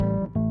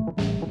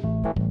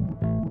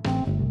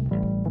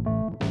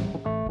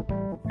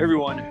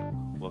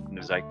Everyone, welcome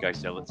to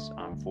Zeitgeist Edits.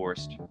 I'm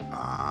Forrest,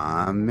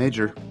 I'm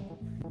Major.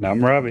 And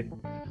I'm Robbie.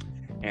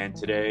 and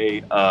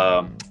today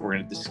we're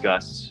going to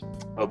discuss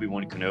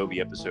Obi-Wan Kenobi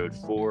Episode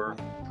 4,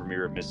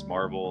 premiere of Miss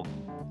Marvel,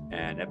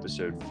 and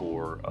Episode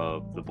 4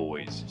 of The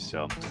Boys.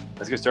 So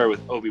let's get started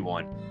with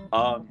Obi-Wan.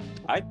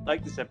 I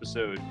like this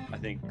episode, I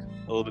think,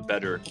 a little bit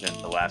better than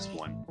the last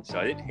one. So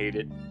I didn't hate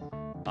it,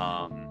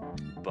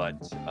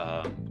 but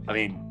I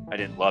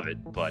didn't love it,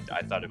 but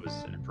I thought it was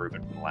an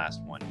improvement from the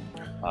last one.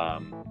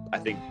 I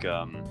think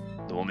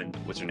the woman,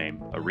 what's her name?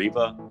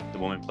 Ariva, the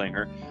woman playing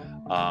her.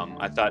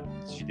 I thought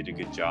she did a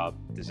good job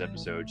this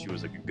episode. She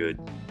was like a good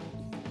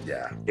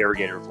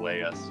interrogator of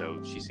Leia.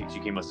 So she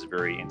came us as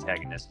very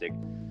antagonistic.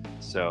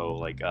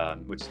 So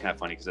which is kind of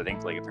funny because I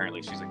think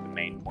apparently she's like the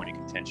main point of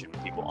contention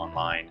with people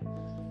online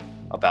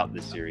about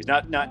this series.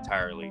 Not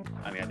entirely.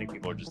 I mean, I think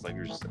people are just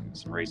there's just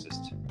some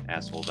racist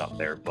assholes out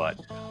there, but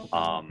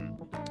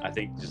I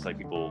think just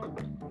people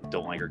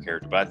don't like her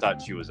character. But I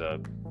thought she was a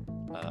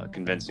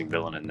convincing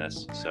villain in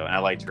this. So, and I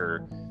liked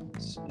her,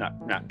 not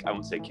I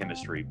won't say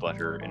chemistry, but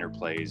her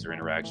interplays or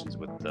interactions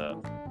with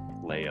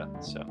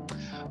Leia. So,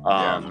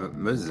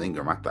 Mrs.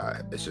 Ingram, I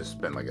thought it's just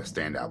been a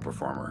standout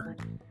performer.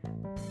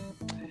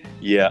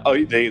 Yeah. Oh,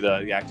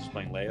 the actress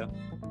playing Leia.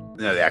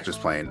 No, the actress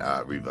playing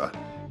Riva.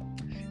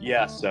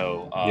 Yeah.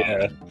 So,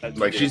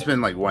 she's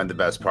been one of the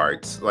best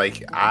parts. The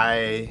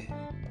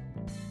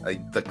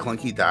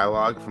clunky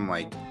dialogue from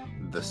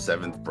the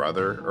seventh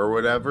brother or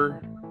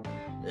whatever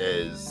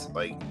is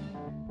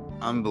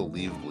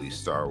unbelievably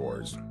Star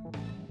Wars,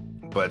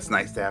 but it's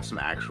nice to have some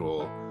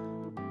actual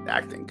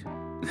acting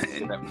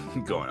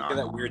going on.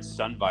 That weird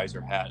sun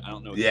visor hat. I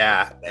don't know.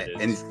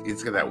 And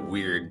it's got that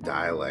weird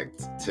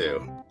dialect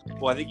too.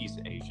 Well, I think he's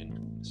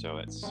Asian, so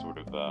it's sort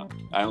of.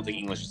 I don't think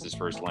English is his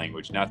first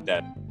language. Not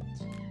that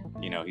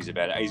he's a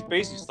bad. He's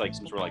basically just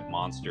some sort of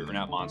monster, or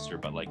not monster,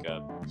 but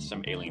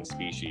some alien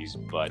species.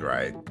 But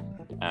right.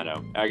 I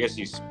don't know. I guess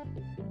he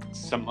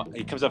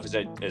comes off as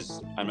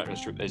I'm not really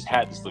sure. His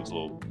hat just looks a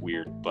little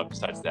weird, but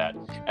besides that,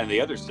 and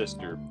the other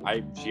sister,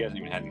 she hasn't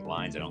even had any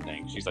lines. I don't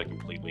think she's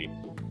completely.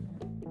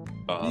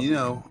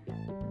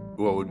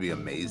 What would be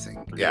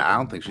amazing? Yeah, I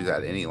don't think she's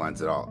had any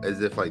lines at all.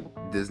 As if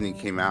Disney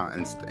came out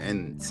and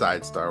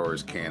inside Star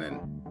Wars canon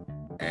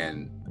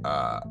and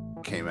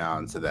came out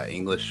and said that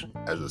English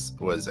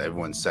was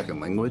everyone's second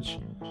language,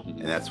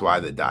 and that's why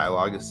the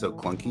dialogue is so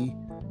clunky.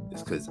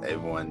 It's because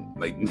everyone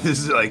this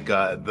is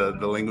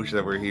the language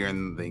that we're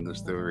hearing, the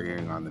English that we're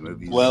hearing on the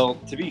movies. Well,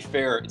 to be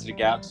fair, it's a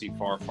galaxy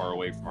far, far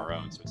away from our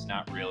own, so it's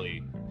not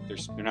really.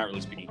 They're not really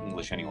speaking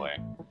English anyway.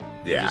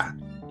 Yeah.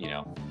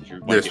 If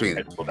you're they're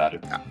speaking about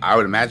it. I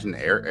would imagine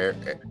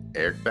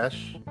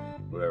Erkbesh,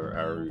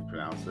 however you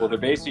pronounce it. Well, they're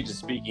basically just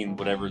speaking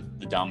whatever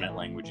the dominant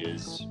language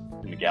is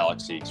in the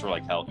galaxy, sort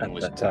of how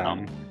English is.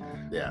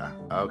 Yeah.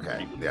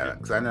 Okay. Yeah,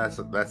 because I know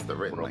that's the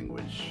written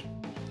language.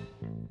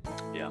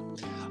 Yeah.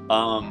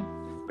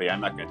 But yeah,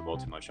 I'm not going to dwell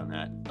too much on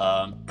that.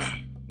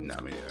 No,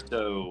 me neither.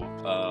 So,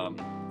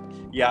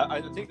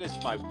 I think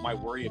that's my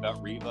worry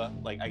about Riva.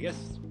 I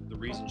guess the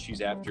reason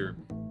she's after.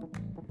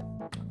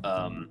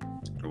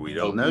 We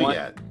don't know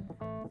yet.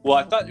 Well,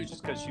 I thought it was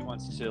just because she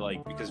wants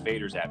to because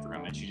Vader's after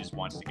him, and she just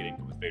wants to get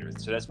in with Vader.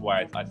 So that's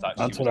why I thought.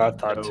 That's what I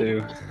thought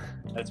too.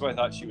 That's why I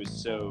thought she was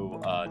so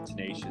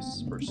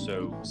tenacious or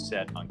so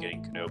set on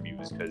getting Kenobi,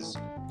 was because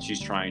she's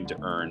trying to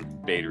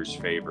earn Vader's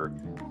favor.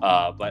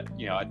 But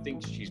I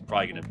think she's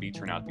probably going to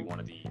turn out to be one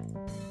of the,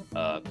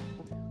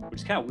 which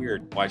is kind of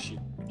weird. Why she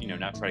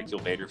not try to kill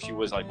Vader if she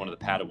was one of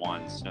the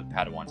Padawans, not the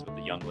Padawans, but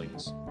the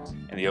younglings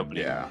in the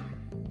opening. Yeah.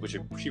 Which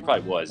she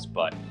probably was,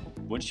 but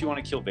wouldn't she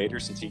want to kill Vader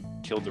since he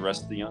killed the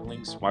rest of the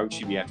younglings? Why would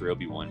she be after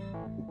Obi-Wan?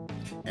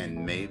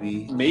 And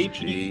maybe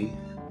she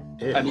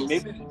is. I mean,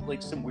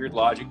 maybe some weird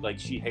logic,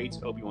 she hates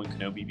Obi-Wan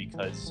Kenobi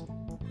because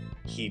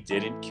he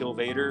didn't kill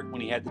Vader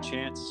when he had the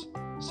chance,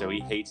 so he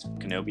hates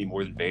Kenobi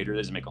more than Vader. That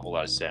doesn't make a whole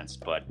lot of sense,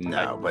 but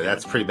but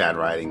that's pretty bad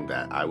writing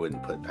that I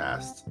wouldn't put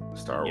past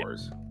Star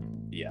Wars.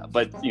 Yeah,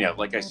 but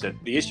like I said,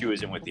 the issue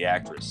isn't with the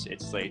actress.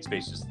 It's basically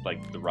just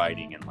the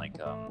writing and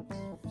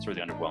sort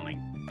of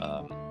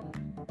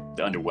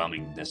the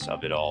underwhelmingness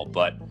of it all.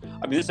 But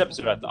I mean, this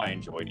episode I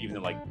enjoyed,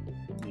 even though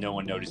no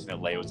one noticed that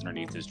Leia was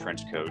underneath his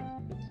trench coat.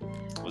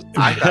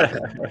 I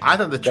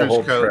thought the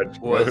trench coat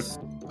was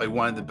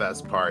one of the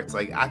best parts.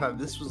 I thought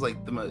this was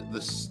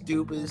the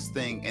stupidest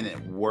thing, and it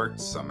worked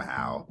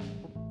somehow.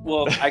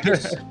 Well, I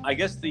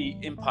guess the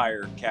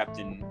Empire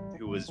captain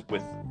who was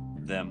with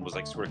them was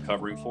sort of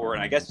covering for her,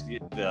 and I guess the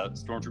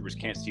stormtroopers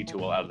can't see too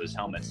well out of those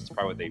helmets. It's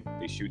probably why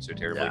they shoot so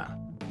terribly. Yeah.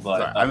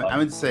 But I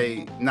would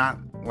say not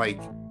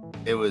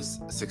it was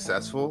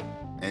successful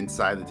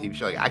inside the TV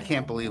show. I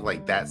can't believe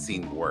that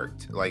scene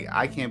worked.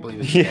 I can't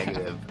believe it's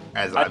negative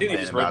as I've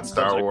been about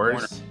Star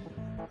Wars.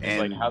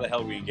 And how the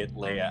hell are we gonna get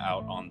Leia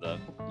out on the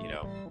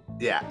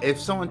Yeah, if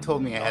someone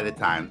told me ahead of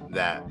time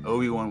that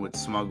Obi-Wan would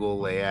smuggle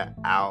Leia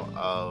out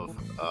of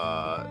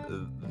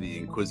the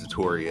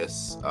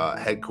Inquisitorius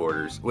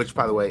headquarters, which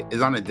by the way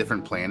is on a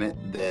different planet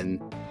than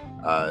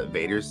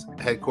Vader's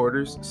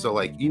headquarters. So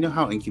like, you know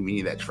how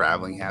inconvenient that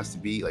traveling has to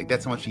be. Like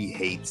that's how much he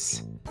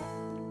hates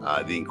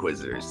the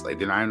Inquisitors. Like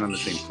they're not even on the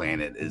same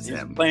planet as His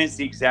him. planet's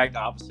the exact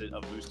opposite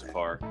of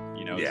Mustafar.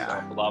 You know,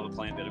 Yeah. it's a lava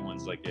planet. The other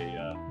one's like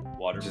a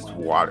water Just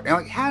planet. water. And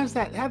like, how'd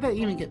that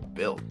even get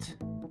built?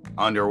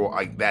 Under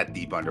like that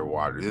deep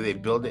underwater? Do they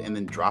build it and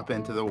then drop it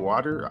into the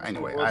water?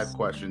 Anyway, Well, I have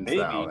questions Maybe,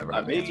 that I'll never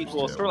have maybe. answers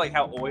Well, it's to. sort of like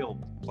how oil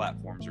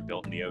platforms are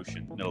built in the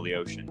ocean, middle of the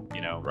ocean.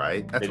 You know,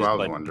 Right? That's They what I just,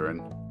 was like,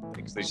 wondering.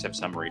 because they just have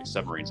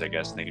submarines, I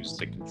guess, and they can just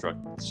like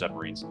construct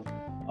submarines.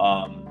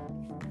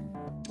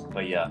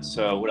 But yeah.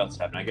 So what else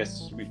happened? I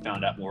guess we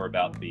found out more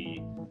about the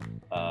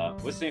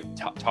what's the name?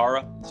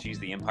 Tara. She's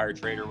the Empire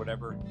trader, or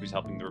whatever, who's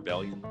helping the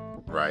rebellion.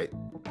 Right?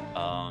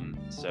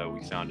 So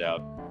we found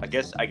out. I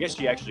guess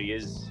she actually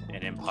is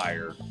an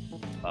Empire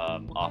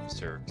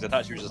officer, because I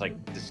thought she was just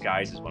like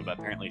disguised as one, but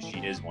apparently she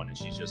is one, and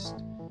she's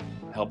just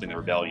helping the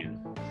rebellion.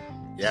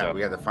 Yeah, So-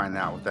 we had to find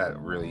out what that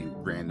really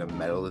random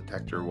metal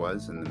detector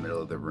was in the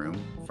middle of the room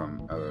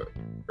from a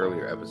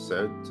earlier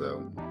episode.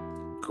 So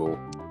cool.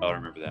 Oh, I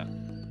remember that.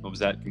 What was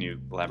that? Can you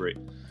elaborate?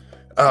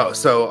 Oh,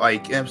 so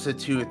like in episode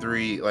 2 or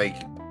 3, like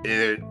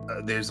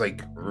there's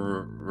like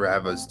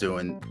Rava's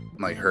doing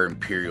like her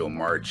Imperial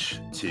march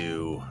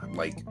to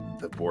like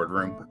the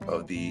boardroom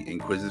of the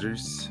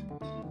Inquisitors.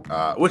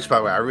 Which, by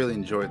the way, I really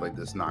enjoyed like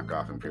this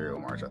knockoff Imperial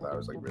March. I thought it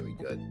was like really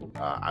good.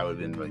 I would have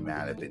been really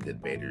mad if they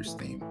did Vader's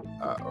theme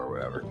or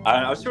whatever.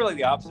 I was sort of like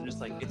the opposite,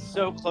 just like it's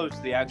so close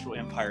to the actual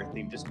Empire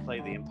theme. Just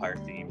play the Empire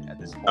theme at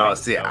this point. Oh,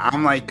 see, So,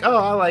 I'm like, oh,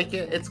 I like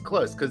it. It's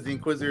close because the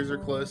Inquisitors are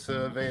close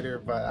to Vader,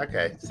 but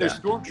okay. there's yeah,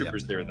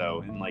 stormtroopers there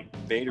though, and like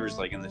Vader's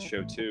like in the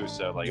show too.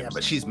 So like, Yeah,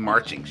 but she's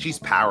marching. She's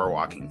power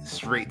walking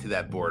straight to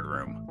that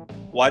boardroom.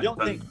 well, I don't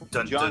Dun, think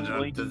dun, John dun, dun,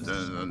 Williams.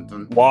 dun, dun,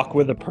 dun. Walk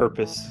with a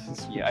purpose.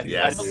 Yeah, I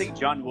Yes. don't think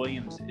John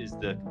Williams is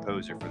the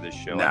composer for the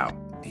show. No,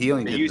 he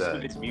only They did used the some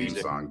of its theme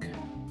music. song.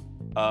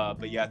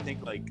 But yeah, I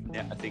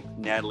think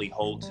Natalie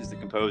Holtz is the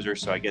composer,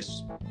 so I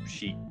guess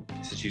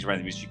since she's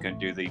writing the music, she couldn't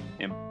do the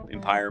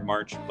Empire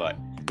March. But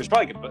there's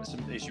probably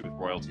some issue with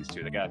royalties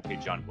too. They gotta pay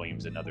John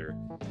Williams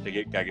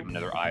gotta give him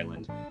another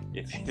island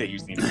if they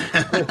use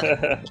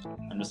the.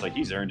 I'm just like,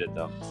 he's earned it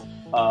though.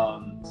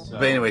 So,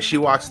 But anyway, she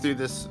walks through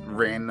this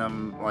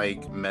random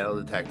like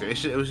metal detector.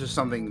 It was just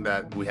something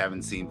that we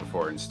haven't seen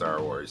before in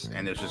Star Wars,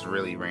 and it was just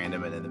really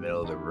random and in the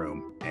middle of the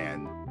room,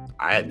 and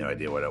I had no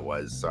idea what it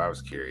was, so I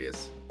was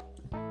curious.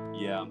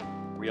 yeah,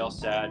 were y'all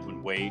sad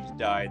when Wade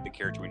died? The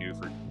character we knew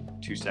for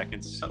 2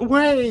 seconds.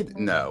 Wait,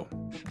 no.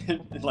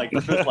 Like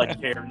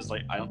Karen was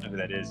like, I don't know who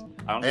that is.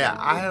 I don't know. Yeah, who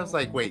that is. I was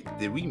like, wait,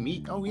 did we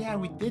meet? Oh yeah,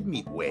 we did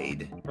meet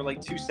Wade. For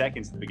like 2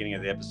 seconds at the beginning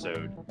of the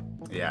episode.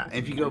 Yeah, and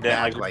if you go And then,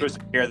 back, we're like supposed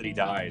to care that he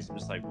dies. I'm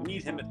just like, we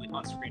need him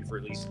on screen for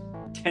at least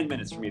 10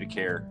 minutes for me to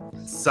care.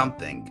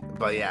 something,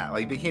 but yeah,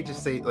 like they can't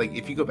just say like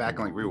if you go back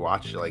and like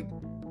rewatch like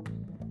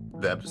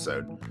the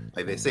episode,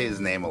 like they say his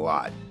name a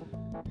lot,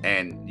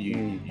 and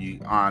you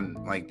on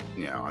like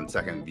on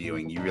second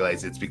viewing you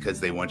realize it's because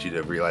they want you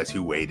to realize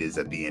who Wade is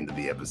at the end of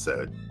the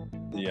episode.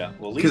 Yeah.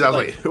 Well, at least Because I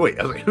was like, wait,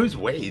 I was like, who's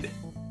Wade?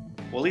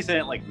 well, at least they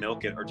didn't like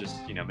milk it or just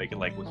make it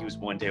like, well, he was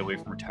 1 day away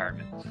from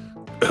retirement.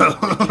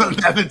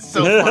 That'd been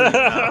so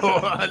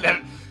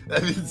funny.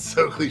 That'd been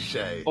so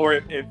cliche. Or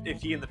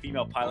if he and the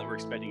female pilot were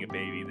expecting a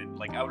baby, then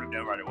like I would have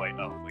known right away.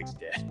 Oh, Wade's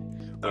dead.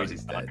 Oh, Wade's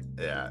he's not. dead.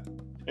 Yeah.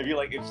 If you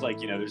like, it's like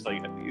there's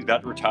like he's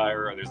about to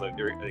retire, or there's like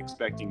they're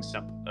expecting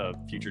some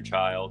future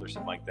child or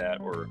something like that,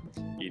 or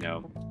they're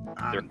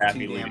I'm too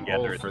happily damn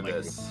together. old and, for like,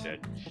 this. dead.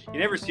 You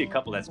never see a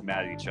couple that's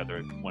mad at each other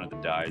if one of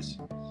them dies.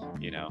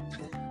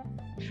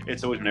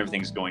 It's always when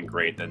everything's going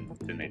great, then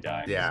they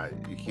die. Yeah,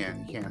 you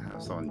can't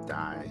have someone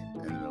die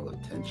in the middle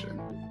of tension.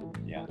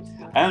 Yeah.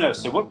 I don't know.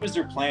 So what was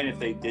their plan if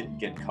they didn't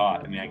get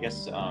caught? I mean, I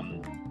guess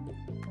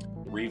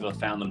Reva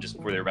found them just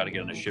before they were about to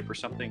get on a ship or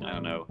something. I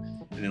don't know.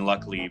 And then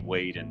luckily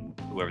Wade and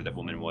whoever that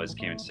woman was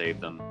came and saved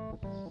them.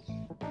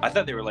 I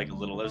thought they were like that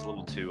was a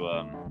little too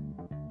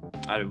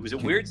was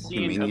it weird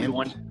seeing Convenient.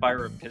 everyone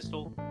fire a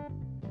pistol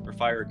or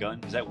fire a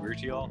gun? Is that weird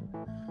to y'all?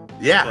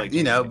 Yeah, Like-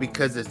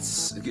 because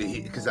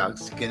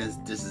Alex Guinness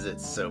disses it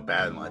so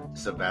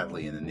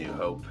badly in the New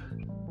Hope.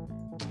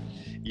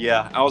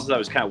 Yeah, I also thought it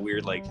was kind of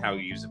weird, like how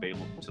he was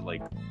able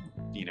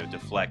to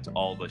deflect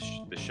all the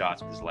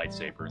shots with his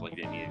lightsaber. Like he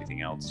didn't need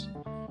anything else.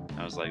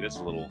 I was like, that's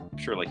a little. I'm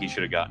sure, like he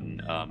should have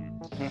gotten,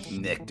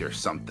 Nicked or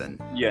something.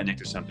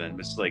 nicked or something. But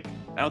it's like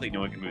I don't think no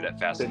one can move that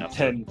fast Been enough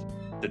 10,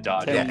 to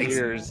dodge. 10 Yeah,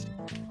 years.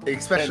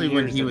 Especially 10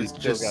 when years he and was he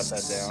still got just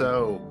that down.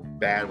 so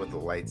bad with the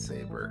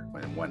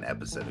lightsaber in one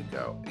episode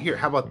ago. Here,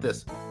 how about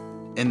this?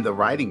 In the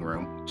writing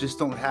room, just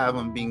don't have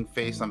him being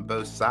faced on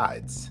both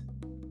sides.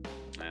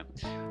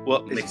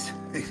 Well, It makes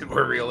it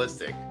more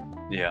realistic.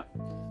 yeah.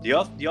 Do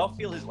y'all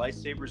feel his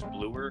lightsaber's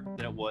bluer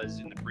than it was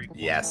in the prequel?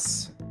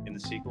 Yes. In the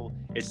sequel,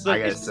 it's I like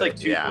gotta it's just say, like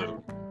too yeah.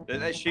 blue.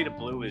 That shade of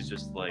blue is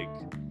just like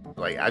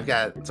Like I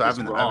have It's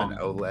an wrong.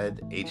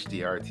 OLED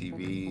HDR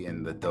TV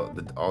and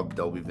all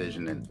Dolby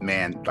Vision, and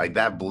man, like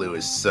that blue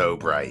is so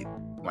bright.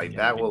 Like Yeah,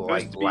 that it's will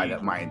supposed like to light be-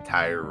 up my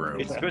entire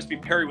room. it's supposed to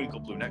be periwinkle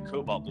blue, not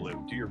cobalt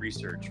blue. Do your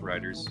research,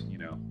 writers.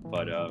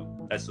 But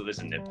that's a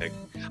nitpick.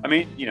 I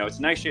mean, it's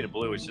a nice shade of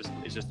blue. It's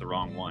just the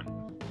wrong one.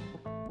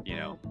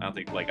 I don't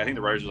think I think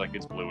the writers are like,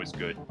 it's blue is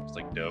good. It's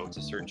like, no, it's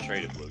a certain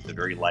shade of blue. It's a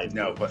very light.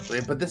 No, but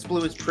this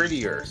blue is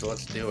prettier, so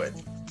let's do it.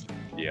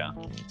 Yeah.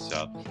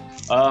 So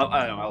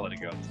I don't know. I'll let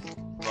it go.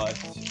 But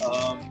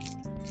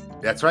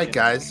that's right,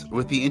 guys.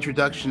 With the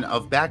introduction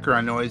of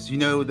background noise, you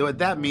know what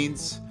that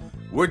means.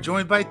 We're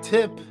joined by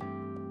Tip.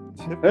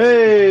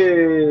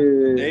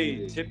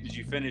 Hey, Tip, did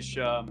you finish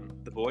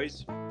The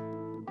Boys?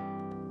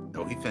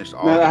 Oh, he finished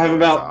all. No, the I have boys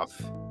about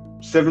off.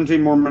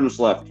 17 more minutes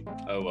left.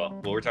 Oh well.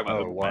 Well, we're talking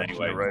about Obi-Wan watching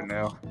anyway. it right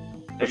now.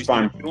 Have That's you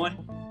fine. seen Obi-Wan?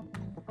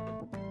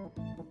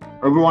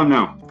 Everyone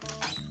now.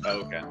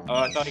 Oh, okay. Oh,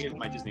 I thought he was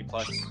my Disney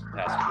Plus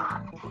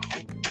password.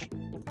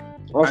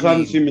 Also, I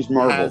haven't seen Miss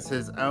Marvel. Has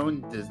his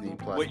own Disney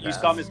Plus. Wait, you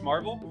pass. saw Miss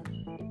Marvel?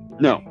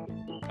 No.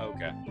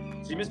 Okay.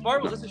 See, Miss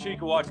Marvel, that's a show you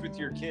can watch with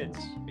your kids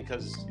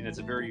because it's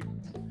a very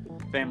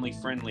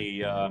family-friendly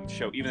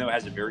show, even though it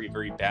has a very,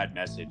 very bad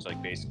message.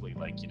 Like basically,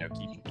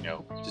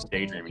 just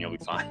daydream and you'll be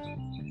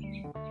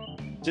fine.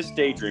 Just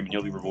daydream and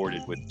you'll be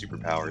rewarded with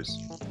superpowers.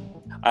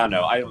 I don't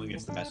know. I don't think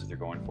it's the message they're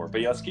going for.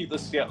 But yeah,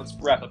 let's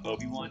wrap up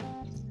Obi-Wan.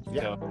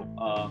 Yeah. So,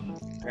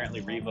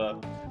 apparently Reva.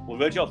 Well, what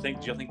did y'all think?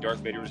 Did y'all think Darth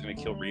Vader was going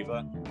to kill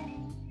Reva?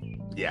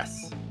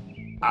 Yes.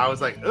 I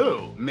was like,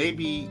 oh,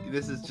 maybe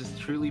this is just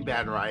truly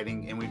bad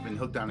writing, and we've been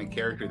hooked on a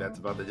character that's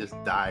about to just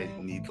die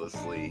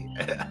needlessly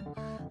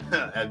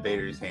at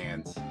Vader's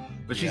hands.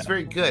 But she's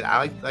very good.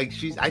 I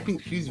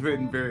think she's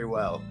written very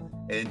well,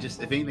 and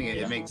just if anything,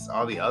 it makes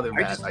all the other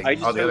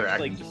all the other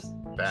acting just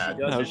bad.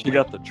 She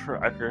got the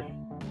tracker.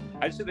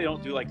 I just think they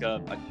don't do like a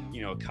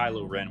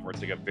Kylo Ren where it's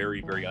like a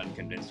very, very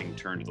unconvincing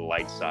turn to the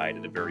light side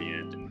at the very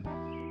end.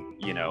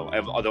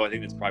 Although I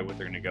think that's probably what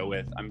they're going to go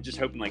with. I'm just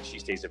hoping she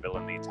stays a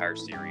villain the entire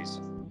series.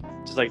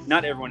 Just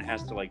not everyone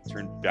has to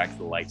turn back to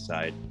the light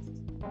side.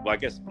 Well, I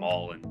guess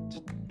Maul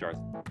and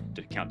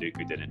Count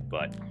Dooku didn't,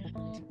 but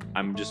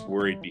I'm just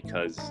worried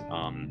because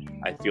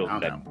I feel I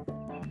don't know.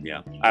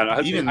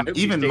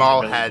 Even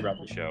Maul had throughout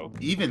the show.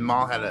 Even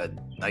Maul had a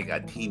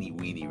teeny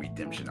weeny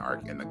redemption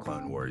arc in the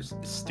Clone Wars.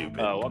 Stupid.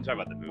 Oh, well, I'm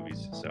talking about the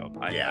movies. So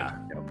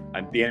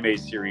the animated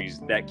series,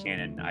 that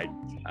canon, I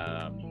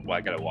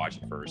gotta watch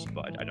it first,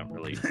 but I don't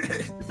really.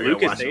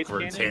 Lucas say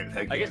it's canon.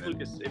 I guess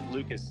if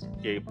Lucas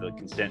gave the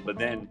consent, but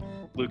then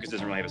Lucas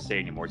doesn't really have a say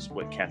anymore. It's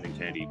what Kathleen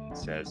Kennedy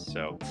says.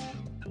 So,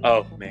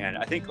 oh man,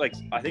 I think on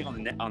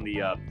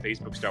the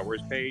Facebook Star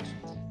Wars page,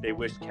 they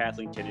wished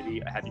Kathleen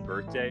Kennedy a happy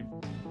birthday,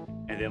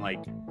 and then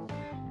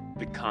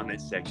the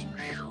comment section,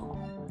 whew,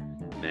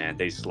 man,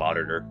 they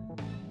slaughtered her.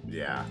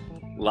 Yeah.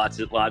 Lots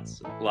of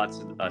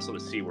the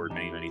C word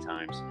many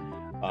times.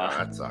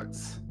 That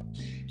sucks.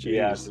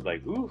 Yeah, it's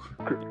like, ooh.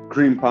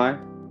 Cream pie.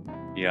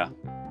 Yeah.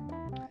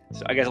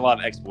 So I guess a lot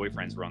of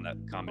ex-boyfriends were on that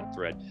comment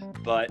thread,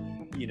 but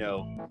I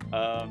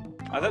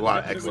thought a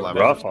lot of ex-lovers.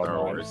 rough Star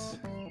on Wars.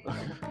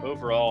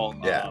 Overall,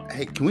 yeah.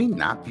 Hey, can we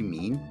not be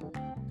mean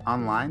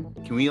online?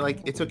 Can we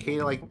it's okay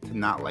to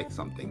not like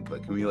something,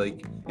 but can we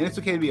and it's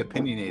okay to be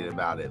opinionated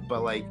about it,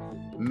 but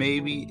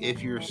maybe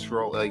if you're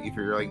if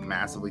you're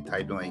massively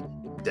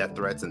typing death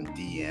threats and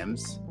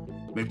DMs,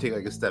 maybe take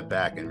a step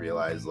back and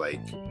realize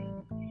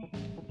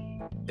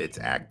it's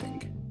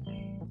acting.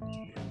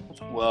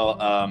 Well,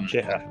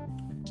 Yeah.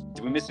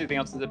 did we miss anything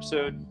else in this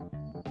episode?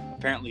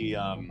 Apparently,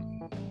 I don't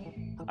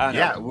know.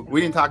 Yeah,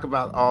 we didn't talk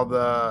about all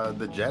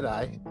the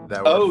Jedi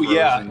that were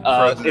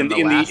frozen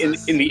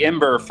in the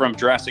Ember from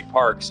Jurassic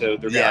Park. So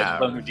they're gonna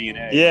clone their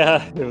DNA.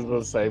 Yeah, it was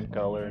the same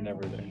color and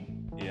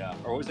everything. Yeah,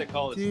 or what was that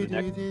called? It's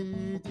the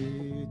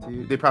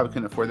next... They probably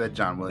couldn't afford that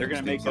John They're Williams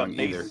gonna make a song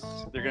either. Mace.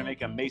 They're gonna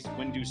make a Mace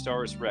Windu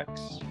Saurus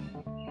Rex.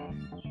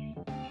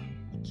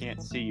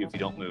 Can't see you if you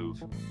don't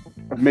move.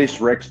 Mace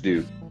Rex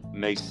do.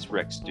 Mace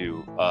Rex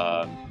do.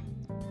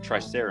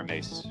 Tricera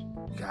Mace.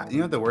 God, you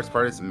know what the worst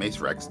part is? Mace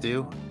Rex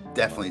do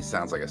definitely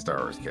sounds like a Star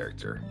Wars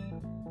character.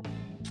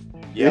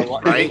 Yeah,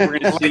 well, right. We're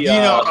gonna see.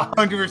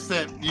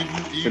 100%.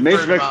 You've Mace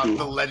heard Rex about do.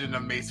 the legend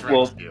of Mace Rex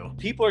Well, do.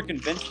 people are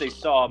convinced they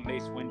saw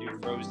Mace Windu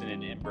frozen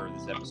in Ember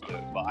this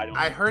episode, but I don't.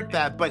 I heard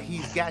that, but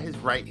he's got his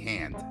right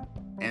hand,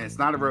 and it's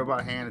not a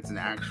robot hand. It's an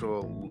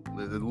actual.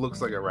 It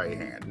looks like a right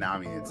hand. Now, I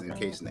mean, it's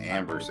encased in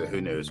amber, so who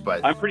knows?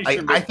 But I'm pretty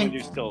sure I Mace think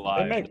Windu's still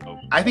alive.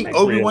 I think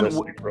Obi-Wan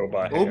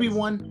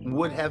Obi-Wan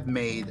would have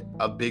made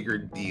a bigger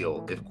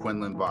deal if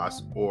Quinlan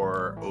Vos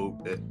or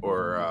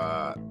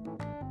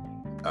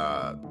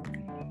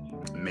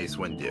Mace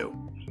Windu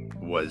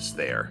was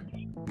there.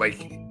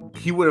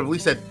 He would have at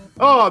least said,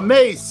 "Oh,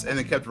 Mace," and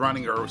then kept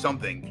running or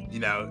something.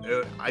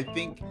 I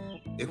think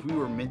if we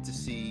were meant to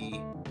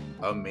see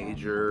a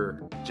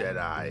major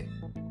Jedi,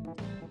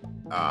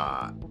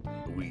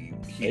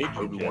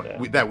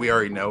 that we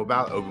already know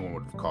about, Obi-Wan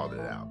would have called it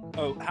out.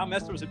 Oh, how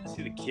messed up was it to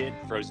see the kid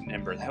frozen in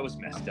Ember? That was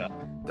messed up.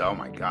 Oh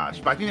my gosh.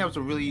 But I think that was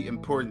a really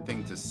important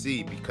thing to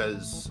see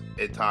because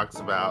it talks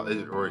about,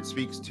 or it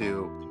speaks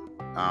to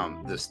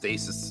the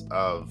stasis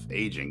of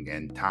aging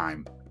and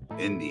time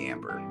in the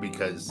Amber,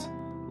 because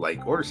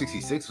Order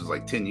 66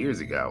 was 10 years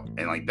ago,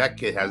 and that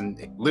kid hasn't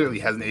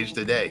aged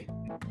today.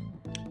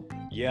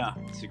 Yeah,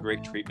 it's a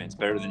great treatment. It's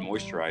better than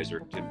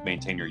moisturizer to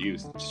maintain your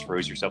youth. Just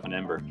froze yourself an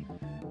ember.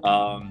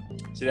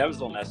 So that was a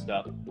little messed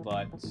up,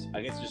 but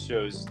I guess it just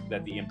shows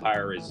that the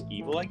Empire is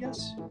evil, I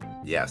guess.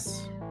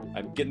 Yes.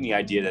 I'm getting the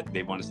idea that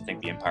they want us to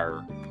think the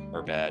Empire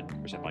are bad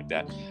or something like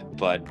that.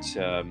 But,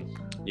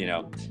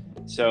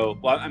 so,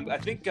 well, I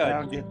think,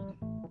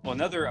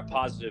 another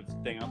positive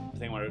thing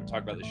I wanted to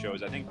talk about the show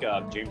is I think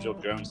James Earl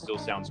Jones still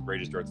sounds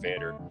great as Darth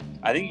Vader.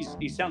 I think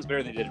he sounds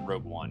better than he did in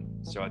Rogue One.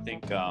 So I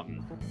think Rogue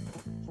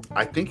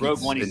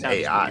it's One he an sounds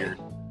AI. weird.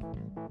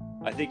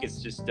 I think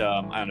it's just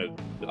I don't know.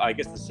 I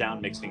guess the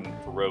sound mixing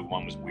for Rogue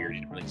One was weird.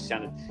 He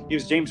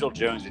was James Earl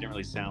Jones. He didn't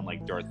really sound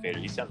like Darth Vader.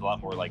 He sounds a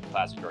lot more like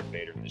classic Darth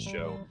Vader in the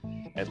show,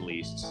 at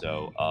least.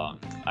 So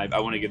I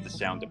want to give the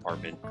sound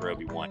department for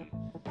Obi-Wan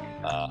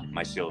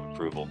my seal of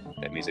approval.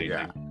 That means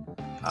anything.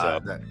 Yeah.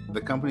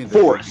 The company that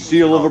Fourth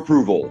seal of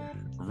approval.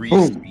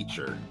 Reese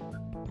Feature.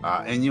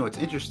 And what's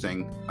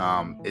interesting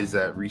is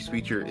that Reese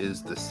Feature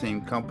is the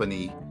same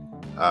company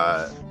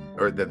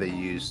or that they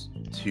use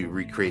to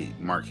recreate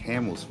Mark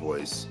Hamill's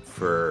voice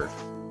for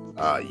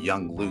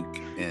young Luke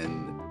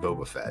in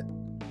Boba Fett.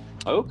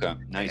 Okay,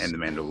 nice. And The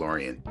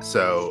Mandalorian.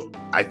 So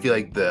I feel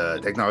like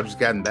the technology's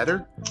gotten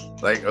better.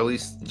 Like at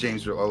least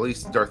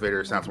Darth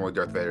Vader sounds more like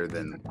Darth Vader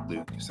than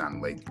Luke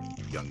sounded like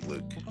young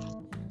Luke.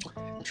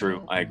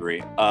 True, I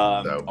agree.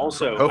 So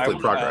also, hopefully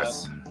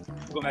progress.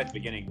 Going back to the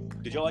beginning,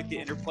 did y'all like the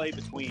interplay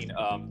between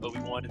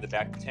Obi-Wan in the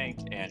back tank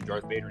and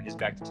Darth Vader in his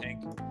back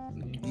tank?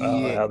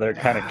 How they're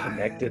kind of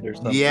connected or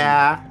something.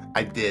 Yeah,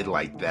 I did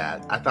like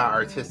that. I thought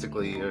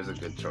artistically it was a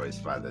good choice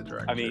by the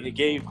director. I mean, it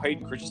gave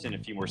Hayden Christensen a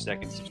few more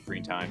seconds of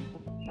screen time.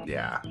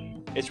 Yeah.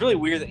 It's really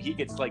weird that he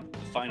gets like the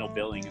final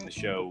billing in the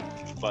show,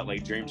 but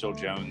like James Earl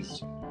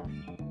Jones.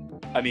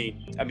 I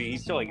mean,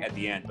 he's still like at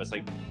the end, but it's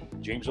like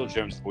James Earl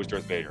Jones voiced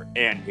Darth Vader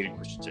and Hayden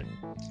Christensen.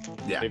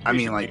 Yeah,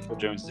 James Earl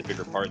Jones is a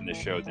bigger part in the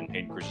show than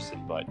Hayden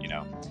Christensen, but it's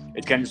kind of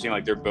interesting.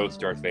 Like they're both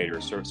Darth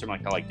Vader, sort of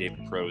like how like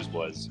David Prowse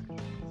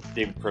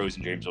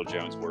and James Earl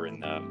Jones were in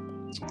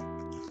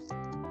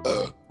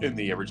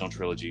the original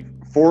trilogy.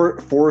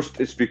 Forced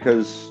is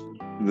because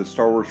the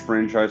Star Wars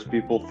franchise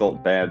people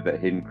felt bad that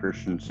Hayden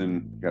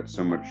Christensen got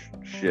so much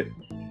shit.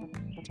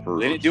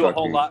 They didn't do a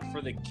whole lot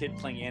for the kid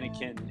playing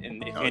Anakin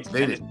in Phantom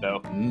Menace,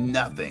 though.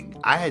 Nothing.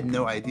 I had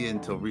no idea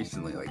until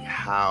recently, like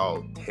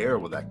how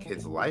terrible that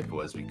kid's life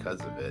was because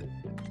of it.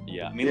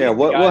 Yeah, I mean,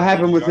 what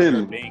happened with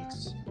him?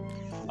 Binks,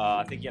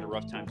 I think he had a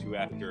rough time too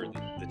after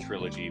the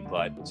trilogy,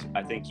 but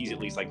I think he's at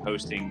least like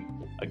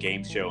hosting a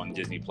game show on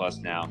Disney Plus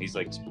now. He's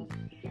like,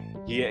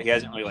 he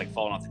hasn't really like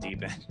fallen off the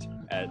deep end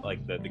at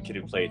like the kid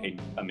who played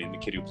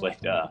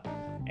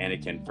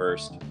Anakin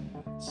first.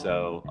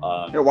 So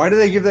why do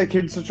they give that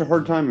kid such a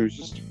hard time? It was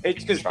just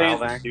it's because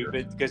fans are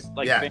stupid. Because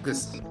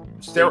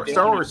Star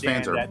Wars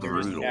fans are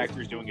brutal. The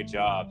actors doing a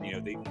job,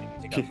 they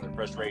take out their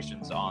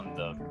frustrations on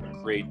the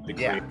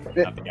creator,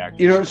 not the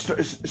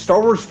actors. Star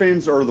Wars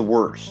fans are the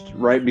worst,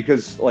 right?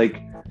 Because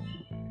like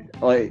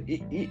how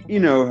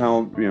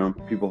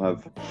people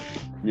have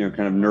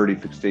kind of nerdy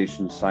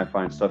fixations,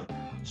 sci-fi and stuff.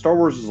 Star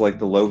Wars is like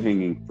the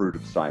low-hanging fruit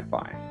of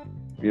sci-fi.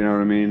 You know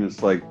what I mean?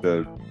 It's like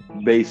the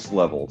base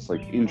level. It's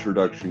like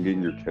introduction,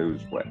 getting your toes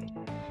wet.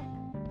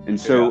 And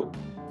so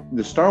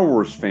the Star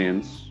Wars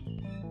fans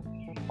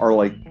are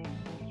like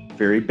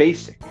very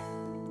basic.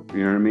 You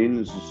know what I mean?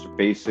 It's just a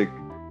basic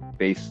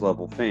base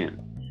level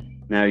fan.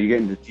 Now you get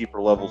into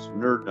deeper levels of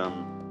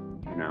nerddom,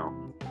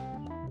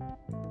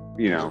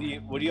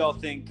 What do y'all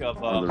think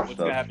of what's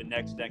going to happen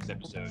next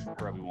episode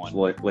for Obi-Wan?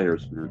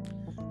 Layers of nerd.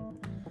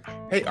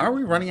 Hey, are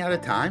we running out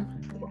of time?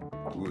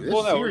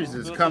 This series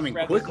is coming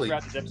quickly.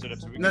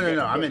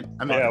 No. I mean,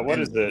 what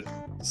is it?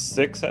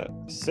 Six?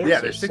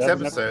 Yeah, there's 6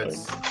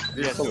 episodes.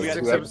 So we got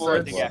 6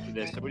 episodes. After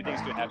this. So what do you think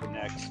is going to happen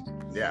next?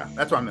 Yeah,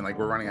 that's what I mean. Like,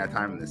 we're running out of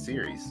time in the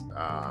series.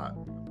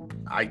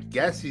 I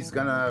guess he's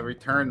gonna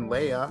return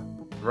Leia,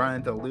 run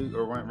into Luke,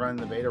 or run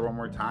into Vader one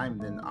more time,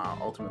 then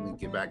ultimately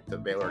get back to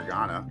Bail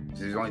Organa.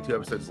 So there's only 2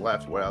 episodes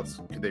left. What else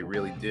could they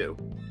really do?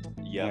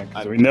 Yeah,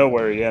 because we know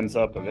where he ends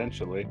up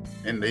eventually.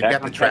 And they've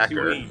got the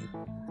tracker.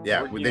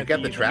 Yeah, they've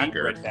got the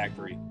tracker.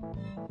 Factory.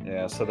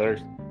 Yeah, so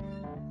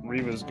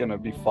Reva's gonna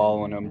be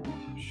following him,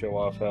 show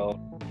off how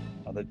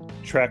the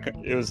track.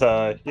 It was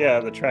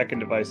the tracking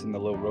device in the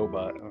little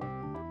robot.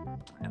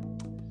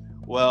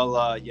 Well,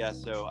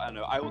 so I don't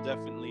know. I will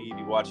definitely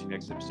be watching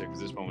next episode because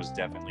this one was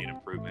definitely an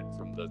improvement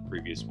from the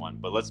previous one.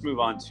 But let's move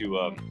on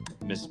to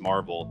Ms.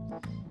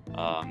 Marvel,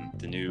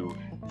 the new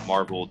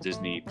Marvel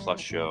Disney Plus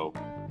show.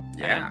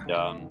 Yeah. And,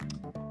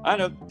 I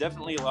don't know,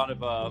 definitely a lot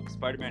of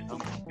Spider-Man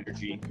Homecoming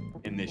energy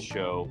in this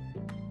show.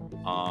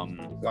 A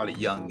lot of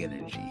young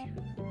energy.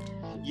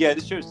 Yeah,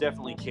 this show is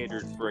definitely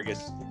catered for, I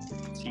guess,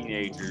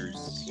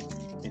 teenagers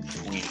in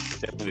between.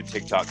 Definitely the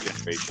TikTok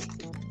generation.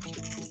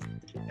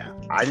 Yeah,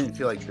 I didn't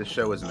feel like this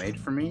show was made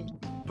for me,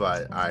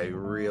 but I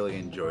really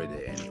enjoyed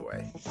it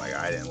anyway. Like,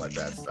 I didn't let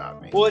that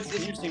stop me. Well, it's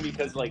interesting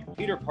because, like,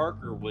 Peter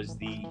Parker was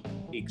the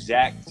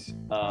exact,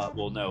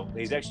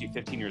 he's actually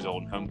 15 years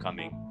old in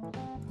Homecoming.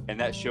 And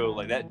that show,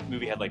 like, that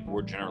movie had, like,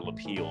 more general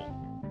appeal.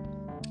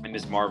 And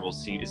and Ms. Marvel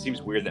it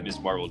seems weird that Ms.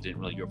 Marvel didn't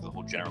really go for the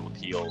whole general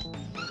appeal.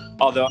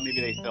 Although maybe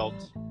they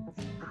felt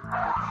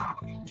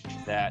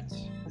that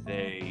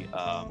it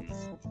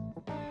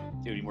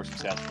would be more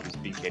successful as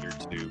being catered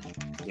to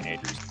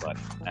teenagers, but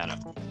I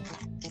don't know.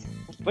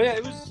 But yeah,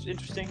 it was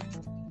interesting.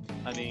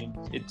 I mean,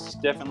 it's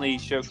definitely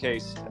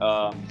showcased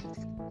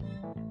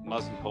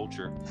Muslim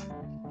culture.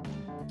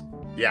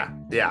 Yeah,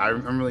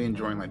 I'm really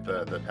enjoying like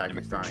the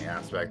Pakistani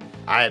aspect.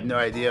 I have no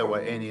idea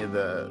what any of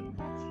the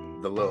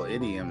little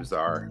idioms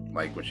are,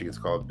 like when she gets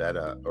called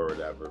Beta or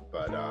whatever,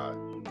 but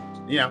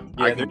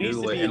I can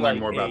Google it and learn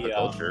more about the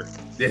culture.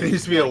 There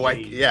needs to be a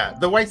white,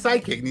 the white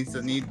sidekick needs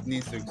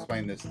to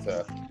explain this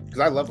because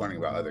I love learning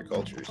about other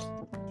cultures.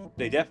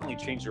 They definitely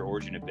changed her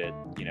origin a bit.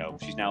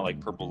 She's now like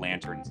Purple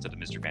Lantern instead of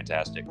Mr.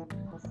 Fantastic.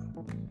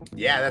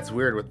 Yeah, that's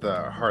weird with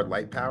the hard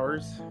light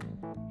powers.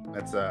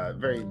 That's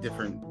very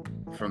different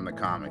from the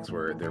comics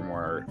where they're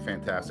more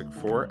Fantastic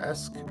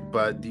Four-esque.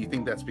 But do you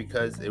think that's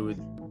because it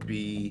would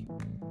be,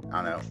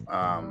 I don't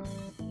know,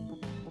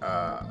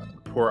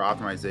 poor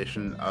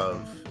optimization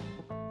of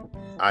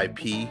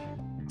IP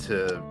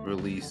to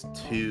release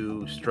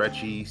two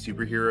stretchy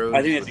superheroes?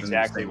 I think that's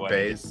exactly what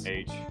it is.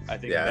 I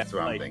think that's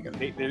what I'm thinking.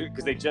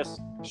 Because they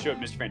just showed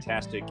Mr.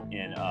 Fantastic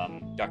in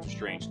Doctor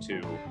Strange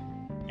 2,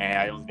 and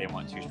I don't think they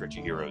want two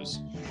stretchy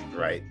heroes.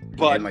 Right.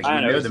 But and, like, I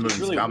don't know, the it's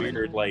really coming.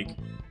 weird. Like,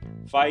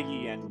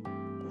 Feige and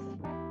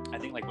I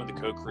think like one of the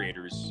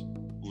co-creators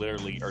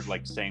literally are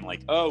like saying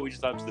like, oh, we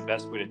just thought it was the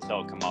best way to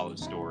tell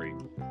Kamala's story.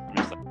 And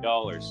it's like,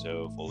 y'all are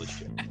so full of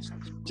shit.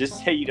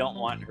 Just say you don't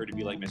want her to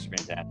be like Mr.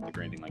 Fantastic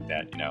or anything like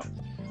that,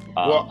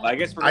 Well, I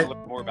guess we're going to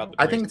look more about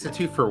the I think it's a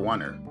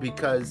 2-for-1-er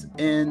because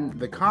in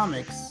the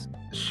comics,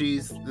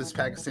 she's this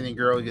Pakistani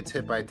girl who gets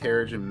hit by a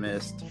Terrigen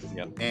Mist,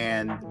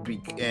 and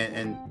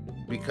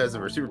because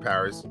of her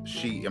superpowers,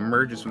 she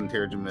emerges from the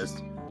Terrigen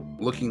Mist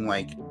looking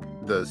like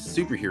the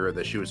superhero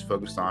that she was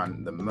focused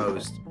on the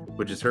most,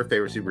 which is her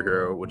favorite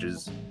superhero, which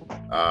is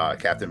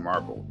Captain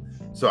Marvel.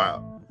 So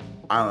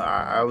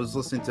I was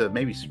listening to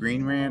maybe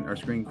Screen Rant or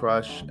Screen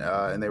Crush,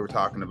 and they were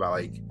talking about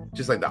like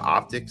just like the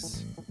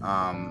optics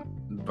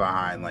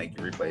behind like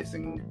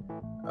replacing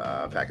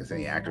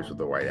Pakistani actors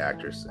with a white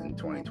actress in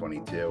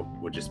 2022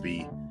 would just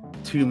be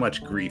too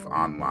much grief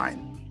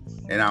online.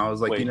 And I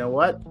was like, you know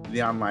what?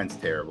 The online's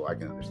terrible. I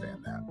can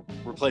understand that.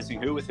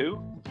 Replacing who with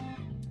who?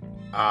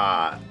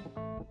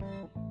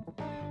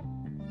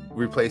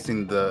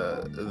 Replacing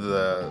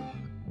the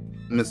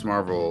Miss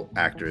Marvel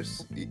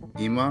actress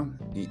Ima.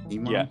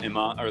 Yeah,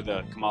 Ima, or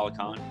the Kamala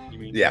Khan. You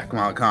mean? Yeah,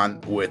 Kamala Khan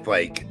with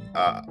like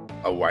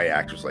a white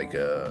actress, like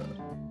a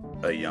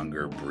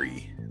younger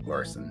Brie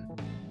Larson.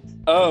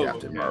 Oh,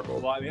 Captain Marvel.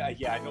 Well, I mean,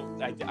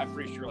 I'm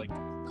pretty sure like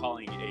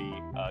calling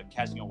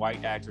casting a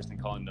white actress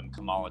and calling them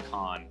Kamala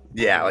Khan.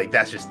 Yeah, like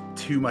that's just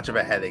too much of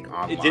a headache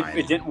online.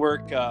 It didn't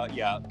work.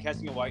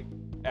 Casting a white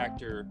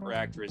actor or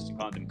actress and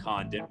calling them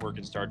Khan didn't work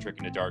in Star Trek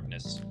Into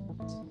Darkness.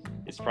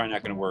 It's probably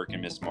not going to work in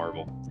Miss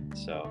Marvel.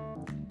 So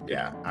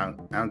yeah, I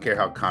don't care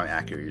how comic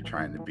accurate you're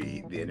trying to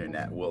be. The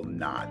internet will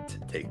not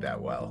take that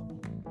well.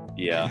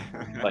 Yeah,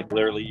 like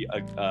literally,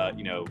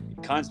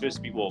 Khan's supposed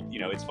to be. Well,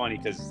 it's funny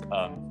because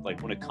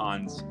like one of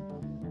Khan's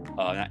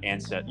not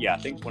ancestor. Yeah, I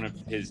think one of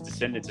his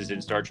descendants is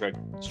in Star Trek: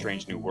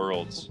 Strange New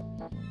Worlds,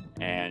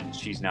 and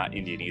she's not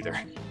Indian either.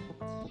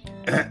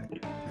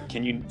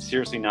 Can you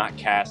seriously not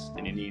cast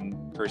an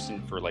Indian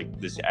person for like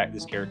this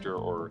character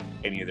or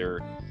any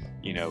other,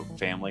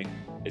 family?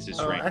 It's just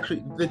strange.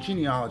 Actually, the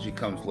genealogy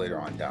comes later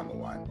on down the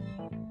line.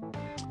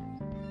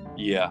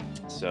 Yeah.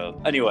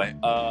 So anyway,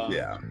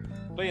 yeah.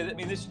 But yeah, I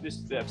mean, this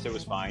episode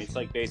was fine. It's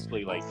like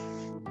basically like,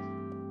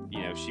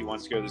 she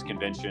wants to go to this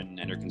convention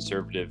and her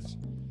conservative,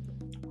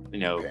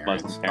 Muslim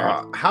parents.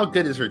 How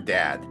good is her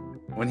dad?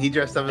 When he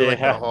dressed up as like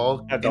the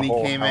Hulk and he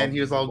came in,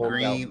 he was all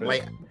green. Outfit.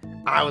 Like,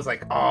 I was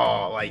like,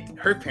 oh, like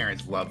her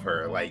parents love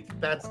her. Like,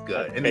 that's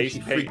good. And then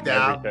she freaked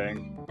out.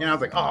 And I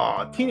was like,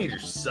 oh,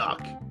 teenagers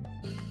suck.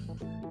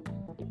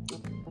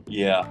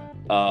 Yeah.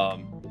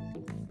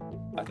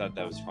 I thought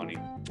that was funny.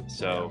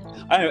 So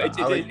I don't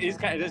know.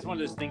 It's one of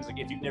those things. Like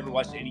if you've never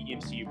watched any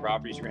MCU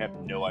properties, you're gonna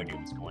have no idea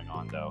what's going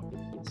on, though.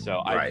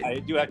 So right. I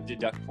do have to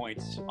deduct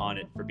points on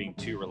it for being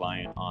too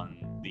reliant on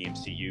the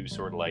MCU,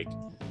 sort of like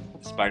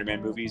the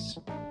Spider-Man movies.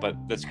 But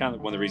that's kind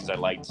of one of the reasons I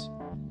liked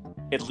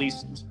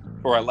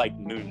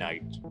Moon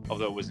Knight,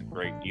 although it wasn't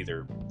great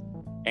either,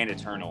 and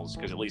Eternals,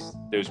 because at least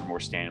those were more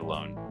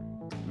standalone.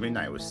 Moon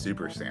Knight was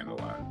super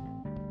standalone.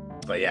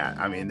 But yeah,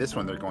 I mean, this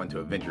one they're going to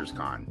Avengers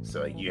Con,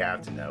 so like, you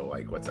have to know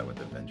like what's up with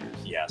Avengers.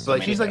 Yeah. So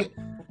like she's a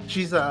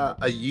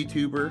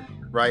YouTuber,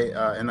 right?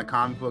 In the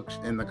comic book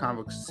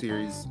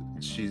series,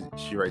 she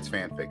writes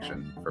fan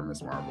fiction for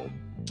Miss Marvel.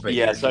 But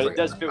yeah, so it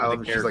does fit with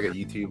the character. She's like a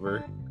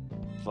YouTuber.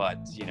 But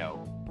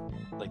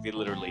like they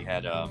literally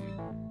had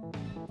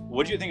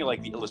what do you think of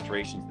like the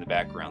illustrations in the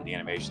background, the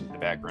animations in the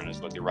background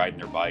as like they're riding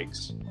their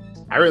bikes?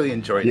 I really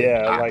enjoyed it.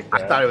 Yeah, I like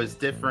that. I thought it was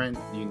different,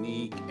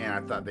 unique, and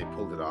I thought they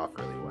pulled it off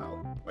really well.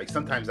 Like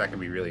sometimes that can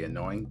be really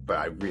annoying, but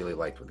I really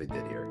liked what they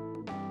did here.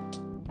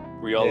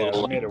 We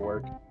all made it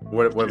work.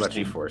 What about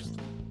you, Forrest?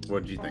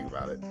 What did you think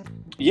about it?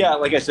 Yeah,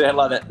 like I said, it had a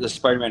lot of the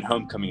Spider-Man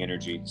Homecoming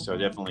energy. So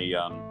definitely,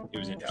 it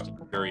was interesting,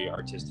 very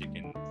artistic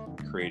and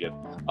creative.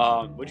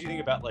 What do you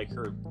think about like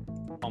her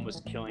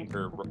almost killing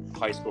her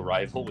high school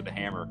rival with a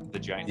hammer, the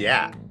giant?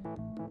 Yeah.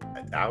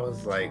 I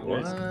was like,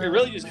 what? It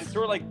really just, it's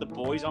sort of like The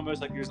Boys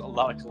almost, like there's a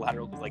lot of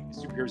collateral, like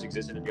superheroes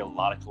exist and there'd be a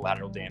lot of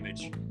collateral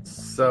damage.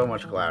 So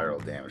much collateral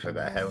damage. Like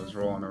that head was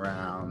rolling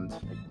around.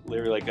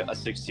 Literally like a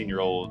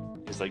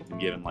 16-year-old is like been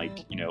given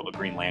like, you know, a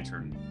Green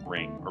Lantern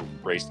ring or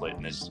bracelet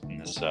in this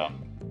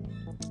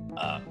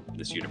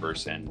this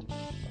universe, and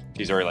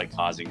she's already like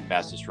causing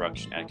mass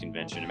destruction at a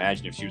convention.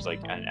 Imagine if she was like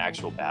at an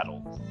actual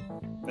battle.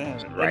 Man,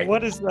 Right. and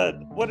what is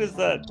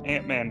that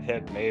Ant-Man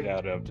head made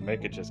out of to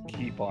make it just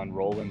keep on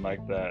rolling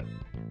like that?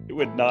 It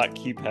would not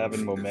keep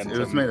having momentum. It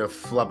was made of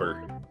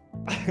flubber.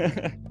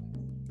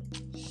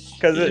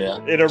 Because Yeah.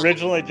 it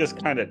originally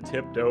just kind of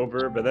tipped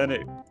over, but then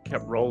it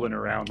kept rolling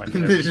around like It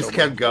there's just so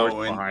kept much force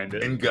going behind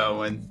it. and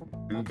going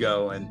and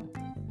going.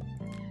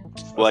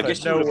 Well, I There's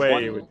guess she no would've way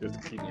won- it would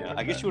just keep. Yeah, doing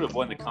I guess that. she would have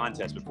won the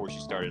contest before she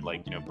started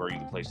like, you know, burning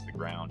the place to the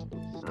ground.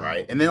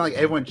 Right. And then like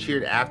everyone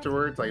cheered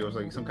afterwards. Like it was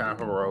like some kind of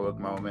heroic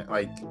moment.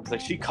 Like It's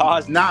like she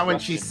caused not when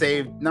she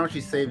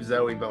destruction. saved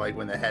Zoe, but like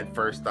when the head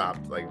first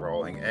stopped like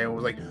rolling. And it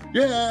was like,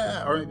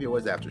 yeah, or maybe it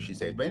was after she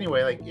saved. But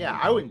anyway, like, yeah,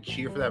 I wouldn't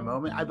cheer for that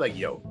moment. I'd be like,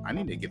 yo, I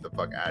need to get the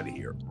fuck out of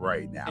here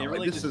right now. And it Like,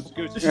 really this just is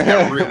goes to this is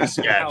show really how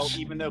sketch.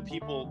 even though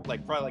people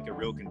like probably like a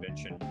real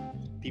convention,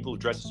 people who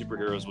dress as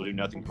superheroes will do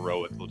nothing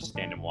heroic. They'll just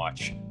stand and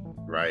watch.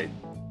 Right.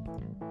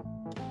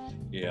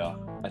 Yeah,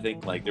 I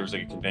think like there was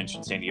like a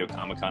convention, San Diego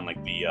Comic-Con,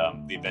 like the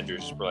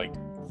Avengers were like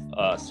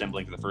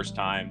assembling for the first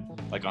time,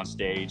 like on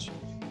stage,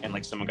 and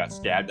like someone got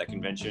stabbed at that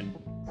convention.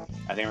 I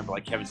think I remember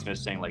like Kevin Smith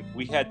saying like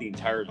we had the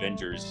entire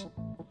Avengers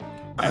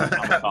at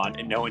Comic-Con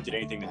and no one did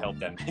anything to help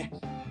them.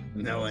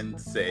 No one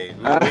saved.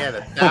 We had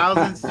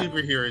 1,000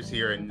 superheroes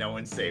here and no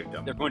one saved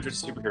them. Everyone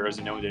dressed as superheroes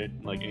and no one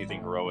did like anything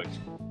heroic.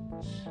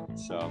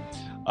 So,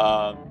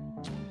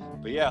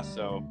 but yeah,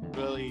 so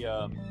really,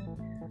 I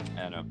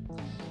don't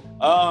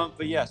know.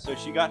 But yeah, so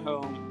she got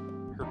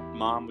home. Her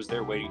mom was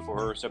there waiting for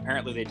her. So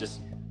apparently they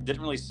just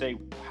didn't really say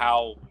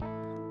how,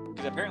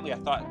 because apparently I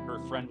thought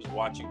her friend was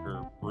watching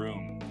her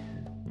room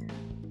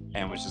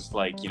and was just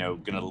like, you know,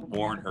 gonna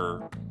warn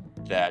her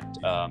that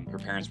her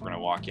parents were gonna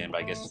walk in.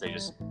 But I guess they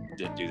just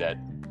didn't do that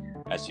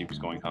as she was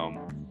going home.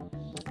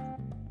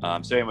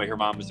 So anyway, her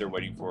mom was there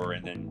waiting for her,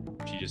 and then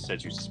she just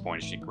said she was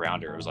disappointed she didn't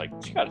ground her. It was like,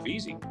 she got it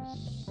easy.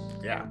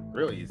 Yeah,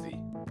 real easy.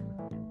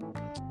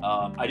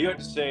 I do have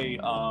to say,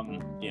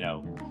 you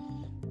know,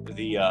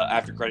 the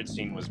after credit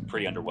scene was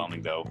pretty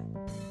underwhelming, though.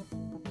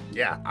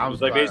 Yeah, I It was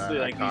was like glad basically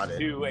I like caught these it.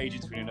 two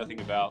agents we know nothing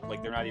about.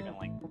 Like they're not even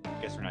like,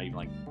 I guess they're not even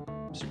like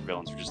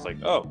supervillains. They're just like,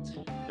 oh,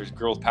 there's a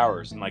girl with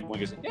powers, and like one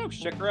goes, yeah, we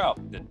should check her out.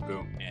 And then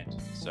boom, end.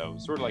 So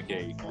sort of like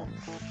a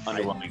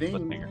underwhelming think-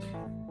 cliffhanger.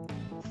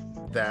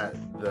 That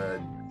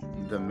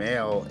the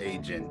male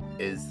agent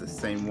is the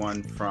same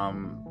one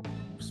from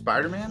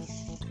Spider-Man.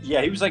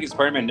 Yeah, he was like in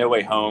Spider-Man No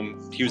Way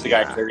Home. He was the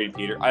guy Yeah. carrying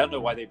Peter. I don't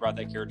know why they brought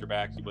that character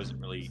back. He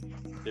wasn't really,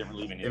 didn't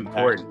really even impact.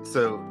 Important.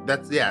 So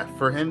that's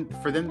for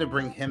them to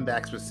bring him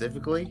back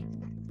specifically,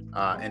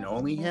 and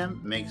only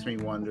him makes me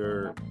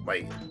wonder.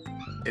 Like,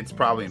 it's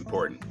probably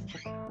important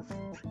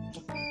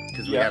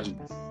because we Yeah. haven't.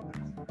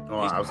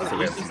 Well, I was gonna say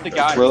we He's haven't just the seen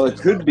guy. Well, who's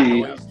it could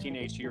be- always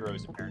teenage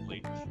heroes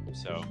apparently.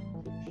 So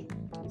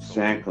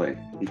Exactly.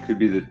 He could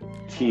be the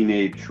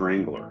teenage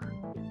wrangler.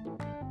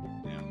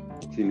 yeah.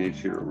 Teenage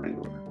hero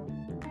wrangler.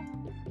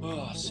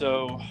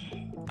 So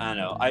I don't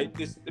know.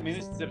 This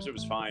episode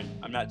was fine.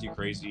 I'm not too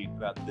crazy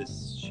about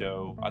this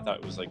show. I thought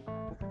it was like,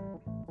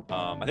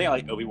 I think I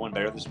like Obi-Wan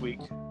better this week,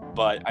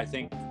 but I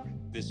think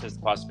this has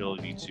the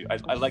possibility to.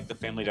 I like the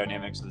family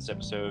dynamics of this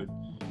episode.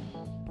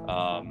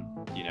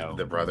 You know,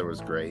 The brother was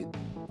great.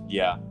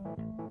 yeah,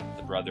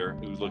 the brother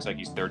who looks like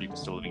he's 30 but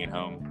still living at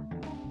home.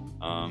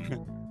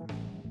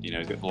 You know,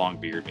 he's got the long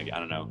beard. Maybe I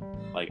don't know.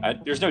 Like,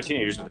 there's no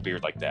teenagers with a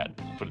beard like that.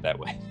 Put it that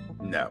way.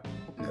 No,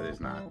 there's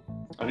not.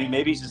 I mean,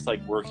 maybe he's just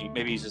like working.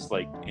 Maybe he's just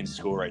like in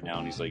school right now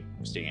and he's like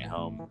staying at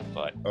home.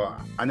 But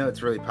Well, I know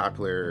it's really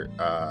popular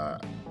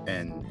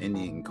in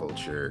Indian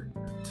culture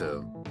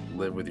to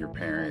live with your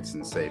parents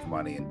and save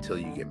money until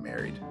you get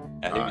married.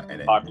 I think And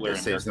it's it popular in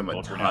saves them a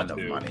American ton culture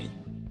of now, too. money.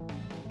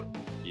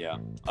 Yeah.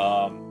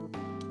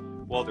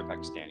 Well, they're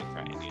Pakistani, they're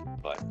not Indian,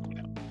 but you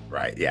know.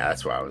 Right. Yeah,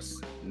 that's why I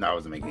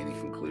wasn't making any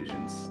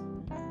conclusions.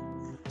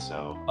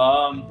 So,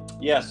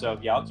 yeah. So,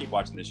 yeah, I'll keep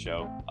watching this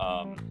show.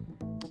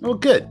 Well,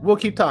 good. We'll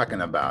keep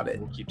talking about it.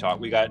 We'll keep talking.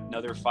 We got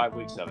another 5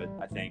 weeks of it,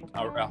 I think.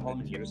 How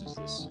many years is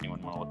this?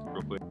 Anyone want to look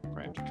real quick?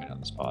 Right, I'm trying out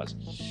this pause.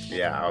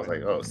 Yeah, I was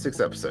like, 6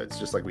 episodes,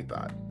 just like we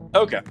thought.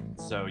 Okay.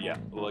 So, yeah.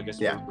 Well, I guess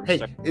Yeah. we're Hey,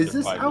 stuck is to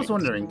this? 5 I was weeks.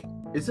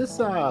 wondering, is this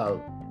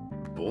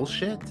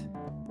bullshit?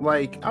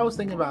 Like, I was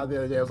thinking about it the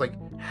other day. I was like,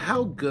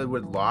 how good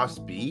would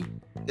Lost be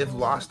if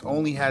Lost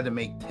only had to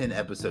make 10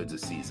 episodes a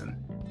season?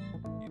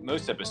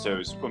 Most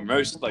episodes, well,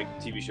 most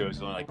like TV shows,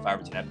 are only like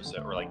 5 or 10 episodes,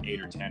 or like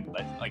 8 or 10.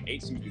 Like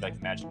 8 seems to be like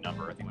the magic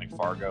number. I think like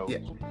Fargo, Yeah.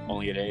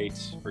 only at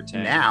 8 or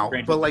 10. Now,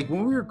 Stranger- but like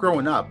when we were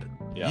growing up,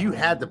 Yeah. you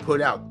had to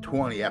put out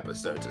 20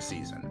 episodes a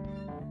season.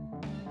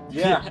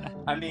 Yeah,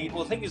 I mean,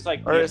 well, the thing is,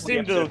 like, Or the it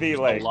seemed to episode, be there's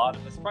like- a lot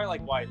of. It's probably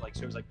like why like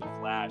shows like The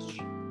Flash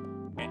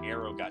and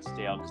Arrow got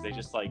stale because they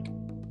just like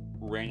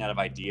ran out of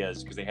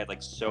ideas because they had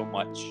like so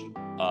much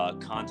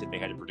content they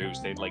had to produce.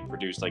 They'd like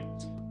produce like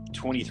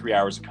 23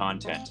 hours of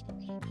content,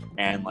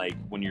 and like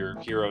when your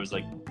hero is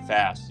like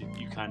fast,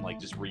 you kind of like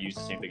just reuse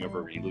the same thing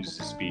over. He loses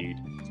his speed.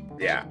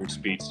 Yeah. Your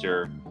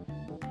speedster.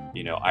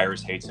 You know,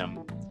 Iris hates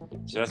him,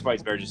 so that's why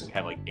it's better just to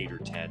have like 8 or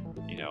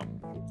 10. You know.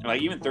 And,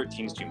 like even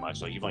 13 is too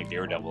much. Like even like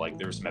Daredevil, like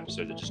there were some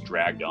episodes that just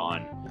dragged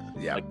on.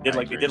 Yeah. They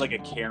did like a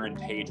Karen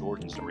Page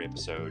origin story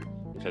episode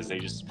because they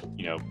just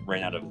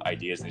ran out of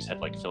ideas and they just had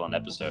to like fill in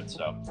episodes.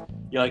 So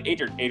yeah, like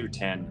 8 or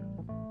 10,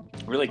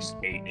 really just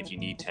 8 if you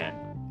need 10.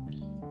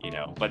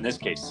 But in this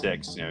case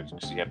 6.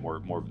 Because you have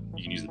more.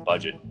 You can use the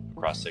budget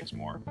across 6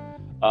 more.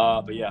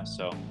 But yeah,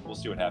 so we'll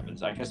see what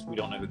happens. I guess we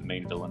don't know who the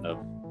main villain of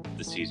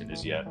the season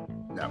is yet.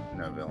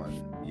 No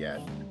villain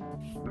yet.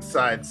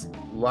 Besides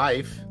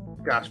life,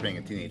 gosh, being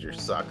a teenager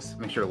sucks.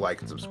 Make sure to like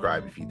and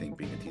subscribe if you think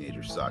being a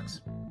teenager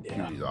sucks.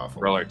 Yeah. It's awful.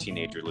 For all our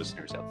teenager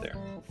listeners out there.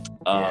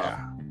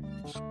 Yeah.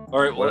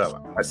 All right. What Well,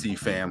 up? I see you,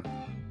 fam.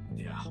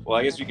 yeah. Well,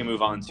 I guess we can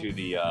move on to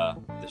the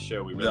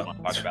show we really No. want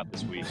to talk about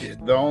this week.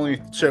 The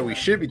only show we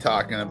should be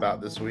talking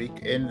about this week,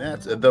 and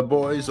that's The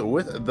Boys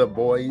with the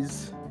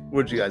Boys.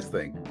 What'd you guys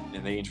think?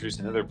 And they introduced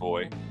another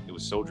boy. It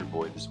was Soldier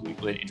Boy this week.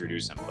 Well, they didn't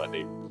introduce him, but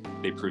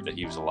they proved that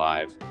he was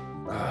alive.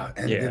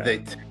 And Yeah. did they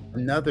take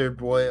another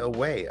boy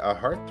away? A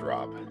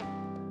heartthrob.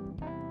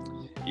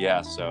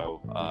 Yeah.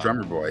 So.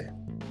 Drummer boy.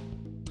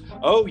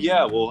 Oh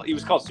yeah. Well, he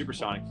was called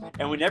Supersonic,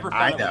 and we never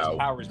I found out what know. his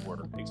powers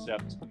were,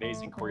 except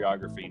amazing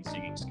choreography and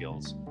singing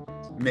skills.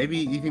 Maybe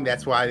you think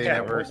that's why they Yeah,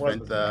 never what was spent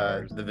his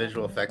the powers?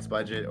 visual effects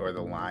budget or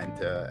the line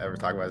to ever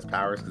talk about his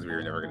powers because we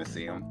were never going to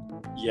see him.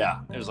 Yeah.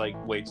 It was like,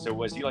 wait. So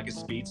was he like a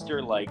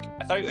speedster? Like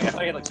I thought he had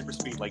like super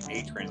speed, like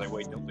A-Train. Like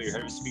wait, don't you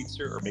heard of a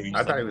speedster, or maybe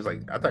just I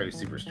thought he was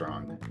super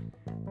strong.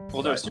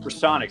 well, no,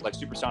 supersonic, like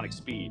supersonic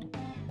speed.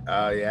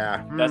 Oh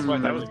yeah. That's why I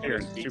thought that it was was pure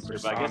a speedster.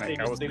 But I guess supersonic.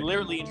 I was they thinking-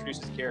 literally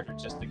introduced his character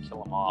just to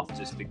kill him off,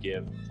 just to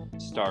give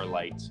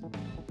Starlight,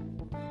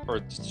 or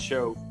just to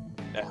show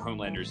that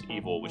Homelander's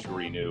evil, which we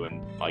already knew,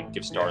 and like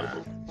give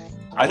Starlight.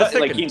 I was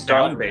thought like thinking he and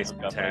Starlight were sound-based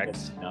hooked up, but I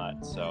guess attacks.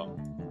 not. So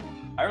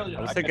I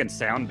I was thinking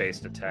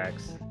sound-based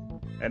attacks,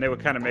 and it would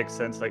kind of make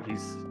sense. Like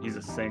he's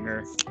a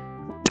singer.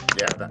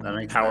 Yeah, that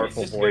makes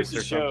Powerful It just voice goes to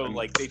or show, something.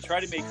 like they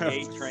try to make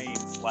A-Train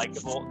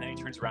likable, and then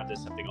he turns around and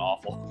does something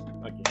awful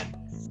again.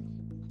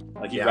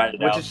 Like he Yeah, ratted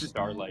which out is just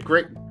Starlight.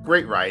 Great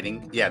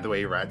writing. Yeah, the way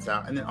he writes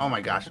out. And then, oh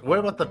my gosh, what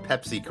about the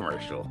Pepsi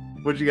commercial?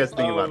 What did you guys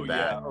think about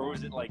that? Yeah. Or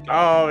was it like?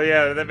 Oh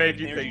yeah, that made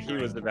you Energy think he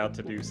drink. was about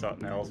to do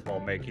something else while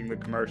making the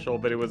commercial,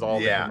 but it was all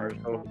Yeah. the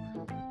commercial.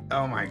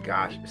 Oh my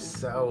gosh,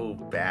 so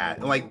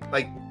bad. Like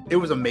it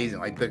was amazing.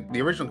 Like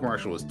the original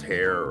commercial was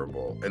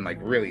terrible and like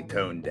really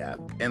tone deaf.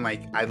 And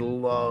like I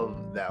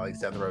love that like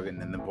Seth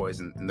Rogen and the boys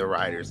and the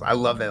writers. I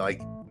love that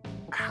like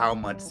how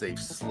much they've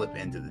slipped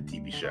into the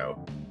TV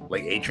show.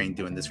 Like A-Train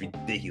doing this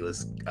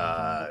ridiculous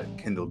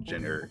Kendall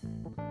Jenner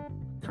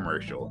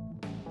commercial.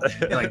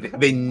 And like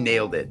they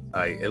nailed it.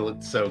 Like it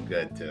looked so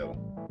good too.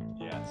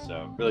 Yeah.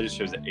 So really just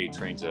shows that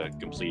A-Train's a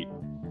complete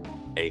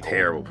a-hole.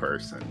 Terrible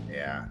person.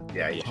 Yeah.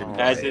 Yeah, you should Oh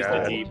As my is the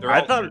God. Deep. They're I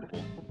all thought-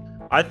 terrible.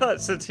 I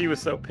thought since he was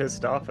so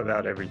pissed off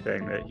about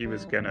everything that he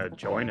was gonna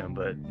join him,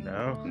 but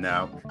no.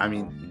 No. I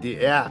mean,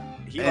 yeah.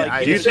 He And like. I-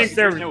 he Do you just- think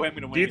there's there- no way I'm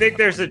gonna Do win you think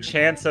against there's a him.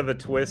 chance of a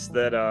twist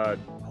that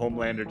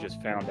Homelander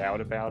just found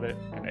out about it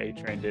and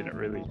A-Train didn't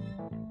really?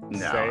 No,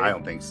 say? I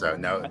don't think so.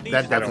 No, I think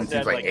that he definitely said,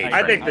 seems like like, A-Train.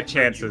 I think I the heard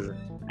chances. you.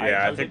 Yeah,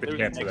 I was think like, the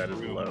they're chance of next that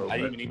is room. low. I didn't but-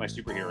 even need my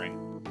super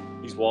hearing.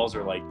 These walls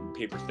are like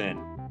paper thin.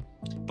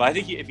 But I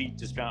think if he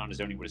just found it on his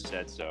own, he would have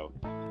said so.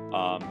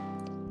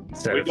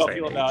 Instead What of do y'all saying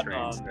feel about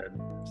A-Train said.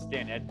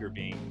 Stan Edgar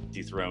being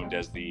dethroned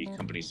as the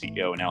company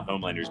CEO, and now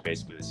Homelander's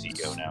basically the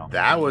CEO now?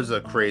 That was a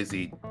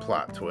crazy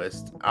plot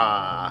twist.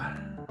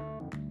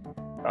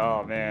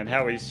 Oh man,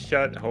 how he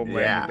shut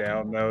Homelander Yeah.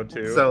 down though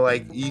too. So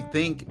like you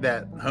think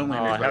that Oh,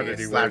 Homelander's how going to did get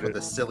he slapped word with it?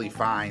 a silly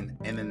fine,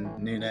 and then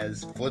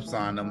Nunez flips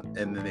on him,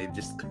 and then they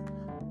just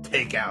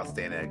take out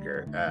Stan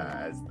Edgar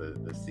as the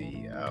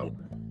CEO.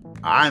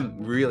 I'm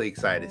really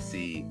excited to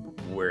see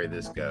where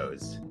this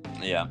goes.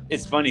 Yeah,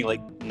 it's funny,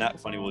 like not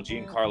funny. Well,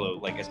 Giancarlo,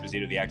 like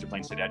Esposito, the actor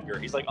playing Stan Edgar,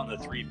 he's like on the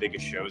 3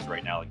 biggest shows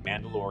right now, like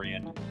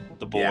Mandalorian,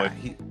 The Boy,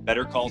 Yeah,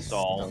 Better Call he's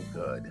Saul. so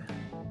good.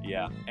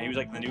 Yeah, and he was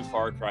like in the new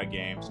Far Cry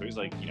game, so he's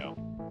like,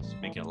 he's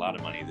making a lot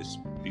of money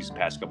these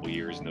past couple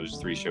years in those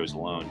 3 shows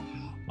alone.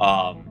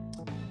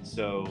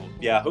 So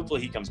yeah,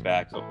 hopefully he comes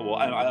back. Well,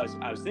 I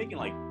was thinking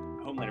like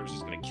Homelander was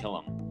just gonna kill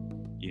him,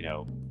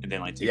 and then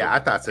like take Yeah, I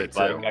thought so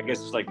but too. I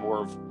guess it's like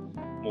more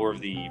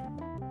of the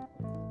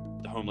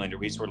Homelander.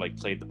 We sort of like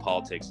played the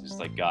politics, and just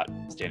like got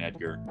Stan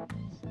Edgar.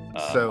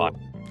 So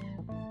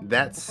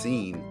that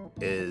scene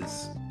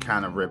is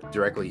kind of ripped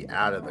directly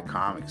out of the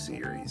comic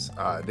series.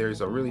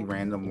 There's a really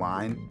random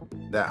line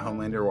that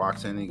Homelander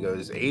walks in and he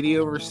goes 80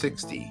 over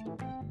 60.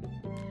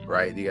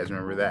 Right? Do you guys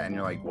remember that? And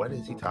you're like, what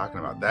is he talking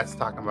about? That's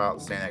talking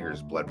about Stan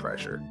Edgar's blood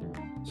pressure.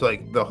 So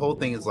like the whole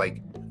thing is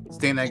like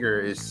Stan Edgar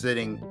is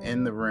sitting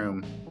in the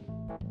room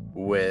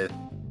with,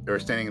 or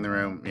standing in the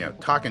room, you know,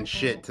 talking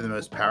shit to the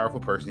most powerful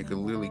person. You could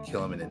literally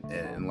kill him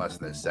in less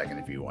than a second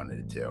if you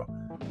wanted to.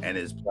 And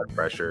his blood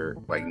pressure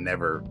like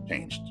never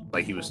changed.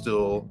 Like he was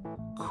still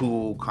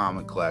cool, calm,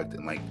 and collected,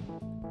 and like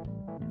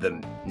the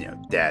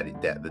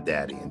the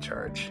daddy in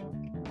charge.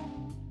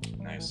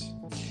 Nice.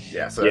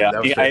 Yeah. So Yeah,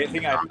 that was I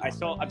think I'm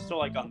still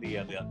like on the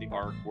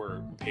arc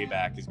where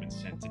Payback has been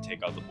sent to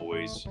take out the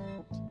boys.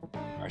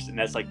 And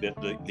that's like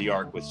the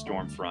arc with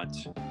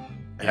Stormfront.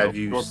 Have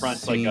you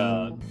Stormfront's seen?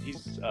 like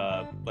he's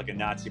like a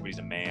Nazi, but he's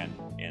a man.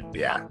 And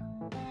Yeah.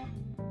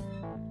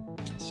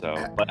 So,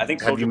 but I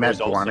think Have you Soldier met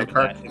Boy's also in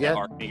Blondikart that yet?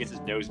 arc. He gets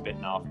his nose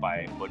bitten off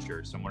by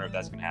Butcher. So I wonder if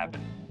that's gonna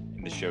happen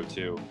in the show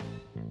too.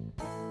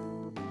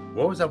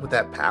 What was up with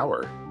that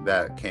power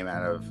that came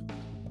out of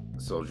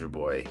Soldier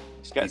Boy?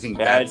 He's got You some think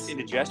bad that's-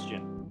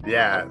 indigestion.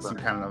 Yeah, some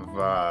kind of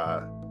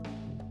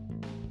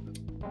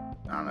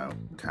I don't know,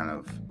 kind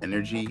of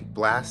energy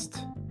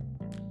blast.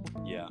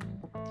 Yeah,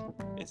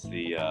 it's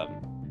the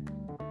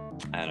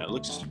I don't know.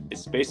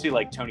 It's basically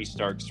like Tony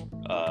Stark's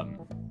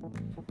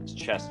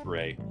chest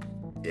ray.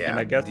 Yeah. And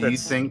I guess Do you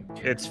that's- think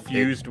It's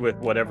fused with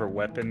whatever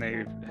weapon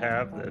they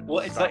have. That Well,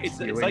 it's like stops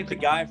like the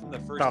guy from the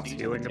first stops season,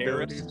 healing the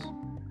terrorist. abilities.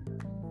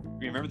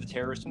 You remember the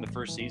terrorist from the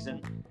first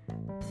season?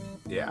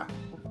 Yeah.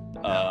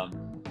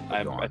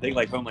 I think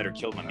like Homelander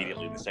killed him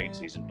immediately in the second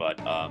season, but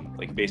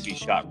like basically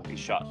he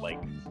shot like.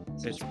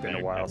 It's been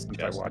a while since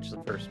I watched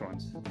the first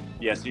ones.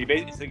 Yeah, so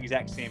it's the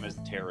exact same as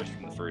the terrorist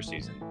from the first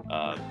season.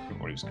 What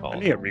he was I called.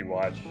 need a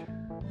rewatch.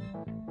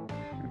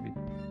 Maybe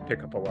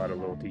pick up a lot of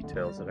little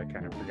details that I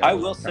kind of forgot. I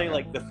will say,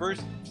 like the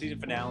first season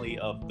finale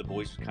of The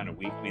Boys was kind of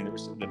weak. I mean,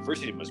 the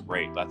first season was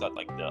great, but I thought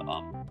like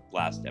the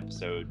last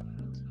episode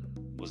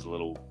was a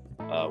little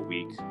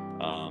weak.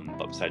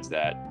 But besides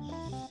that,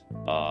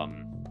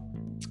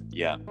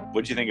 yeah.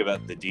 What did you think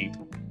about the Deep?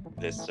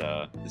 This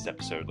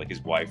episode, like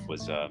his wife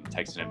was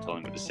texting him, telling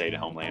him what to say to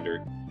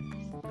Homelander.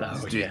 Oh,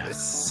 Dude, yeah.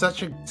 it's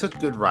such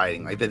good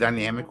writing. Like the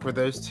dynamic for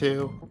those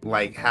two,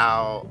 like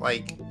how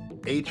like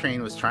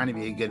A-Train was trying to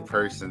be a good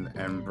person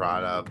and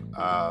brought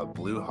up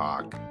Blue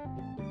Hawk,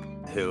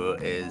 who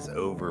is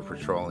over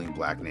patrolling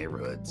black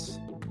neighborhoods.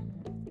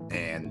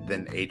 And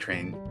then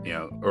A-Train, you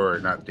know, or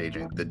not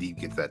A-Train, the Deep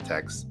gets that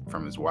text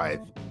from his wife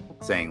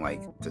saying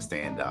like to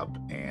stand up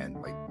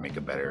and like make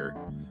a better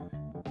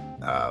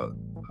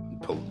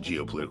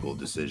geopolitical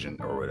decision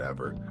or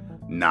whatever,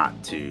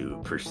 not to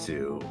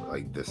pursue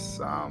like this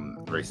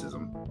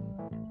racism.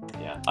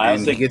 Yeah,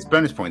 And he gets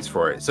bonus points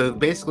for it. So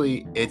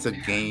basically, it's a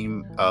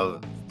game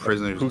of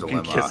prisoner's Who can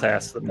dilemma. kiss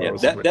ass the Yeah,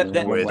 most? that with with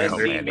scene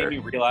Homelander. made me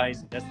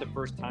realize that's the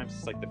first time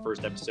since like the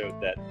first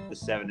episode that the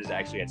Seven has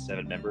actually had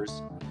 7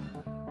 members.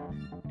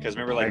 Because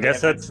remember, like I they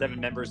guess haven't had that's- 7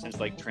 members since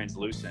like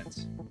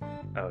Translucent,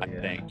 Oh, I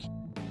yeah. think.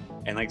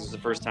 And like this is the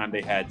first time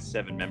they had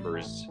 7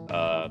 members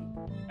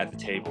at the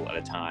table at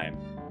a time.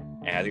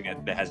 And I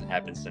think that hasn't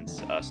happened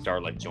since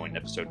Starlight joined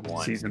episode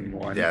 1. Season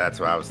 1. Yeah, that's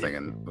what I was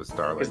thinking with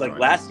Starlight. Because like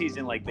joining. last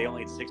season, like they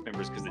only had 6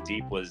 members because the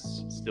Deep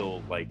was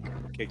still like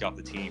kicked off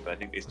the team. But I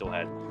think they still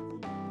had,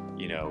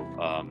 you know,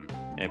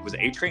 and it was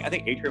A-Train. I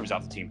think A-Train was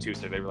off the team too,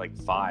 so they were like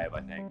 5,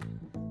 I think.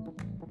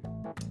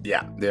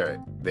 Yeah,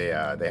 they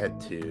had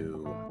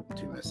two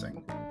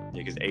missing.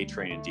 Yeah, because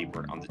A-Train and Deep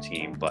weren't on the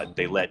team, but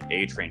they let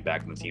A-Train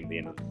back on the team at the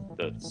end of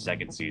the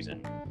second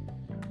season,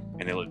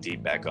 and they let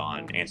Deep back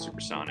on and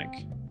Supersonic.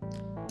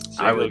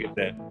 So I I would would-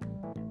 get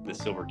the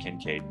Silver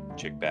Kincaid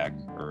chick back,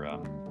 or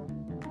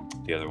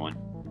the other one.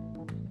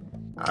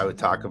 I would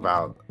talk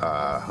about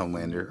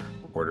Homelander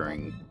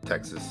ordering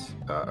Texas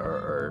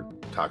or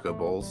taco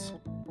bowls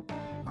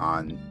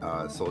on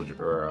Soldier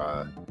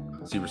or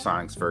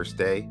Supersonic's first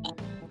day.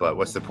 But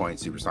what's the point?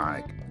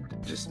 Supersonic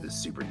just is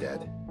super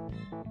dead.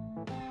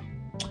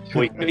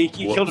 Wait, he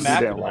killed him Whoops.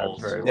 after Didn't the last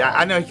Bulls. very Yeah,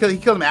 I know he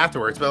killed him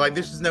afterwards, but like,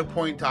 there's just no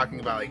point talking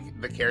about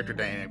like the character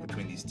dynamic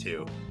between these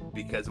two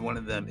because one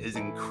of them is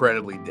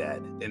incredibly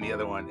dead and the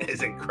other one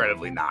is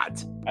incredibly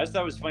not. I just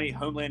thought it was funny.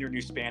 Homelander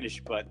knew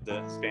Spanish, but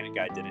the Hispanic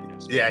guy didn't know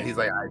Spanish. Yeah, he's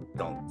like, I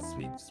don't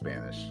speak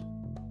Spanish.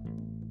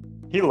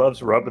 He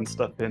loves rubbing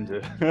stuff into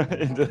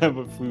into them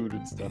with food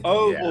and stuff.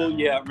 Oh Yeah. well,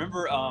 yeah.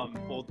 Remember,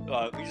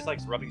 he just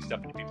likes rubbing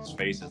stuff into people's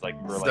faces. Like,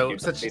 remember, So like, he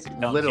was such basically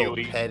telling little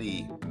Huey-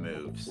 petty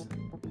moves.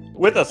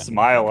 With a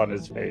smile on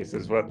his face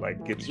is what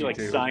like gets He you like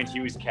to. signed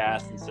Huey's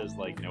cast and says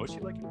like, you know, what's she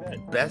like in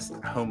bed? Best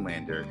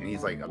Homelander, and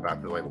he's like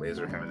about to like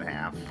laser him in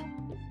half.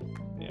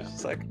 Yeah,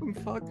 It's like I'm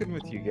fucking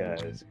with you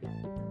guys.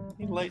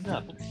 he lighten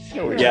up.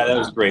 No, Yeah, that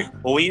was great.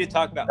 Well, we need to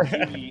talk about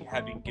Huey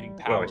getting Well,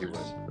 powers. he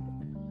was.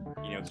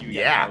 You know, Huey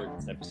Yeah. got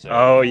powers this episode.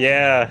 Oh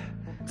yeah,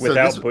 So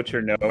without this-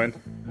 Butcher knowing.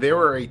 There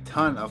were a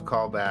ton of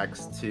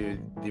callbacks to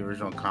the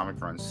original Comic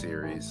Run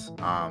series,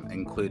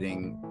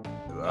 including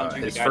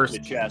Punching the his guy to the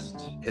first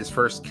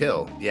chest.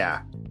 kill.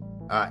 Yeah,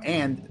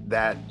 and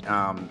that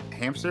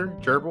hamster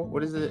gerbil.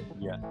 What is it?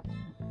 Yeah.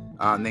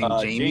 Named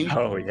Jamie. Jamie.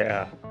 Oh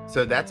yeah.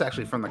 So that's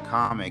actually from the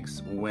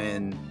comics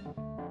when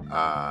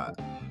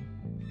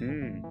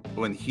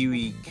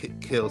Huey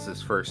kills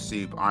his first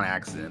soup on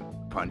accident.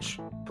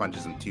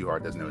 Punches him too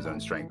hard, doesn't know his own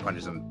strength.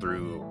 Punches him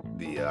through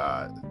the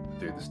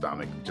through the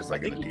stomach, just I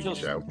like in think the he TV kills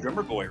show.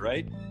 Drummer Boy,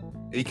 right?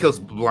 He kills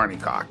Blarney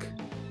Cock.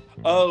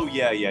 Oh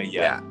yeah. He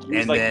was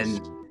And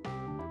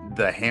then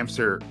the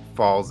hamster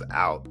falls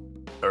out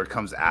or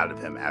comes out of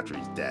him after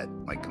he's dead,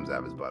 like comes out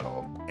of his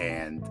butthole,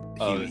 and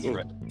that's he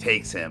right.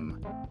 takes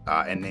him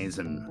and names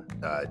him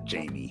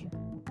Jamie.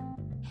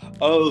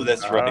 Oh,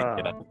 that's right. Ah.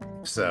 Yeah.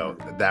 So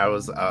that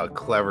was a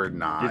clever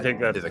nod You think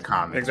that's, to the think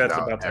comics. that's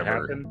without about to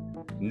ever- happen?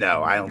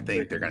 No, I don't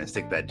think they're gonna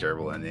stick that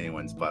gerbil in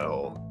anyone's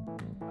butthole.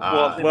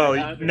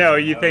 Well, no,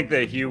 you think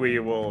that Huey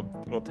will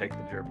take the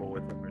gerbil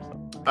with him or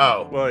something?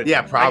 Oh, Well,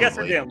 yeah, probably. I guess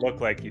it didn't look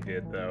like he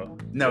did, though.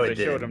 No, They it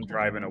showed didn't. him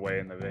driving away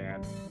in the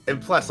van.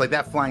 And plus, like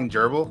that flying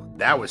gerbil,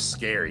 that was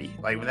scary.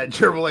 Like when that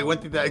gerbil like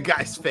went through that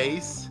guy's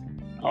face.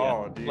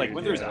 Oh, dude. Like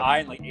went through his yeah. eye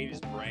and like ate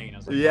his brain. I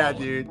was like, Yeah, oh,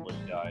 dude.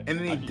 would die. And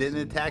then he I'd be- didn't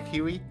attack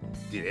Huey.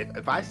 Dude,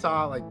 if I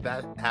saw like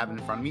that happen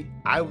in front of me,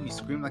 I would be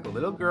screaming like a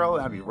little girl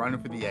and I'd be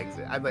running for the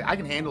exit. I'd like, I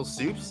can handle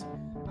soups.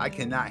 I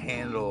cannot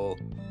handle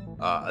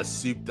a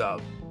souped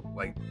up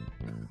like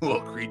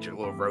little creature,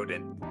 little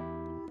rodent.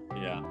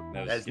 Yeah,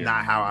 that was That's scary.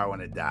 not how I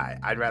want to die.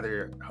 I'd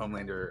rather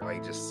Homelander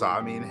like just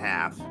saw me in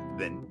half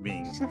than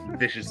being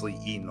viciously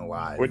eaten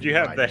alive. Would you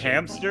have by the Jamie.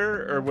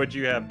 hamster or would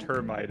you have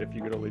termite if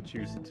you could only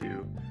choose the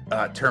two?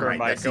 Termite.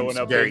 termite That going seems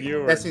up very. in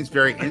you, or- That seems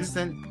very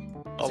instant.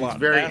 A Seems lot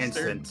very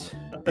faster? instant.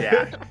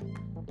 Yeah.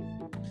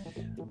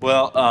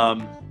 Well,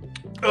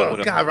 Oh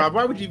What God, Rob,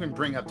 why would you even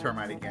bring up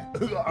termite again?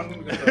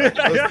 I'm gonna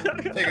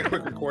let's take a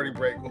quick recording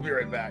break. We'll be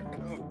right back.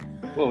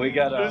 well, we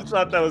got I just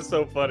thought that was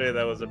so funny.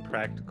 That was a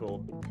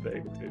practical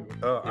thing too.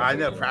 Oh, Yeah, I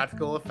know yeah.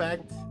 practical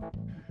effect.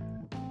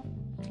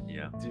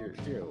 yeah.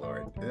 Dear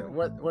Lord,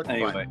 what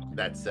Anyway. fun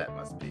that set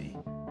must be.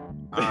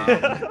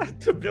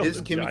 To build is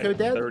a Kimiko giant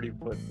dead?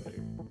 30-foot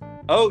thing.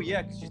 Oh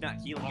yeah, because she's not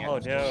healing. Oh,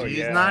 after no. She's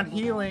yeah. not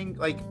healing.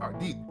 Like,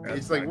 dude, That's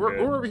it's like not we're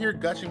good. over here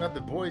gushing about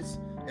the boys,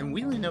 and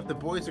we don't even know if the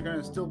boys are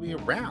gonna still be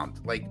around.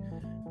 Like,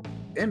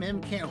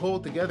 MM can't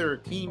hold together a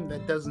team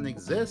that doesn't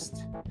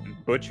exist.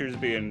 Butcher's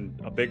being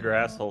a bigger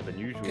asshole than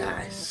usual.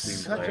 Guys, it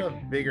seems such like. a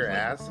bigger You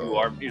asshole.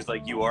 are. He's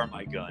like, you are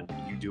my gun.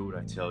 You do what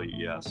I tell you.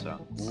 Yeah. So.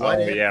 What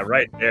Oh, if- yeah,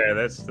 right there.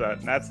 That's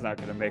not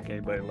gonna make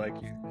anybody like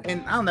you.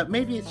 And I don't know,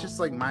 maybe it's just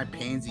like my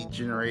pansy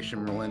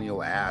generation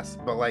millennial ass,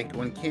 but like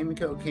when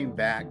Kimiko came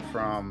back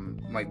from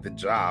like the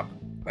job,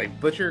 like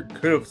Butcher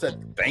could have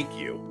said thank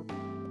you.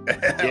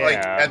 Like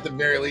Yeah. at the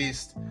very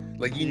least,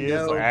 like He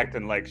is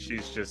acting like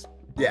she's just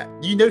yeah,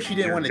 she didn't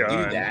You're want to do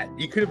done. that.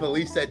 You could have at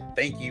least said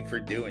thank you for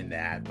doing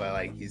that, but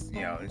like he's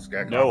he's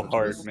got no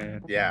confidence. heart,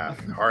 man. Yeah,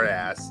 hard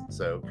ass.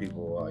 So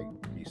people will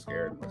like be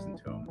scared and listen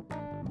to him.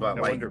 But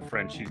No like wonder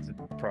Frenchie's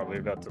probably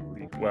about to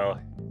leave. Well,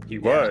 he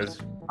Yeah. was.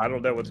 I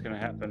don't know what's gonna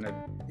happen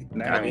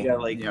now. I We mean,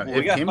 got like, you know, well, we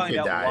if gotta Kimiko find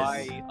out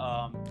dies-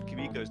 why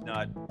Kimiko's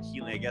not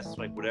healing. I guess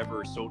like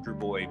whatever Soldier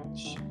Boy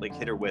like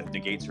hit her with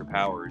negates her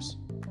powers.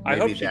 I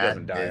hope maybe she that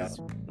doesn't die. is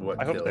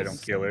what I hope they kills-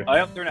 don't kill her. I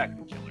hope they're not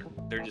gonna kill her.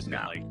 They're just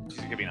gonna No. like she's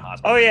gonna be in a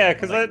hospital. Oh yeah,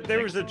 because Like,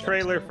 there was a next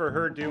trailer episode. for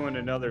her doing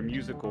another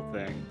musical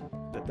thing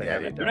that they Yeah,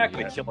 haven't They're done not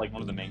gonna yet. kill like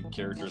one of the main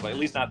characters. Like at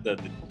least not the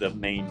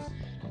main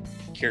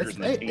characters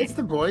in the team. It's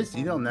the boys.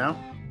 You don't know.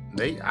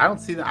 I don't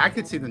see them. I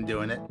could see them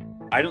doing it.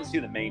 I don't see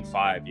the main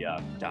five,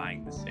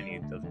 dying any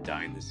of them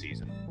dying this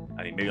season.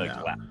 I mean, maybe like No.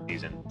 the last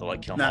season, they'll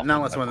like kill them Not, off. not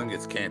unless one of them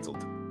gets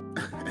canceled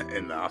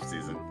in the off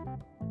season.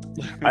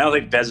 I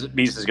don't think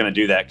Beast is going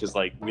to do that because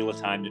like Wheel of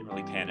Time didn't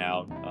really pan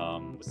out.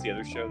 What's the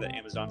other show that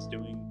Amazon's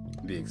doing?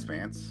 The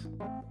Expanse.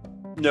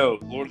 No,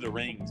 Lord of the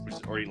Rings, which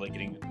is already like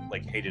getting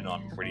like hated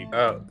on pretty.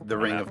 Oh, The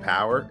Ring know. of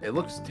Power. It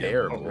looks Oh,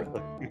 terrible.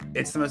 really?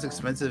 It's the most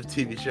expensive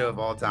TV show of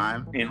all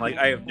time. And like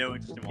I have no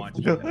interest in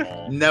watching it at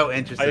all. No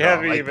interest I at all.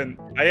 haven't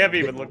Like,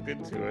 even looked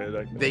into it.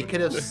 Like, they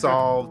could have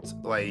solved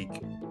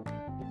like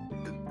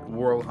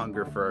world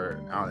hunger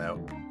for I don't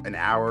know an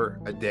hour,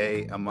 a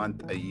day, a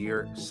month, a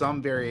year,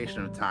 some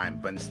variation of time,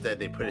 but instead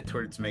they put it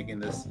towards making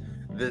this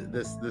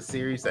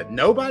series that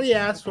nobody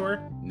asked for,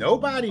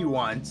 nobody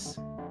wants.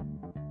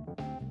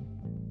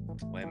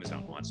 Well,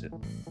 Amazon wants it,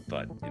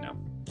 but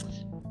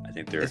I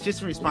think they're. It's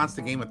just in response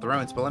to Game of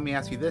Thrones. But let me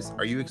ask you this: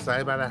 are you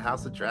excited about a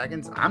House of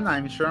Dragons? I'm not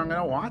even sure I'm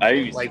gonna watch I it. haven't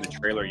even Like, seen the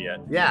trailer yet.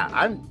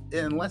 yeah,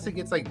 unless it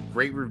gets like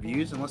great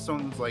reviews, unless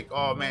someone's like,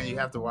 "Oh man, you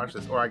have to watch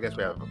this," or I guess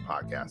we have a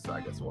podcast, so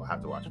I guess we'll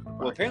have to watch it.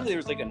 Well, apparently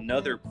there's like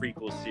another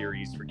prequel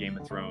series for Game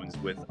of Thrones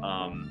with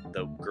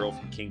the girl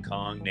from King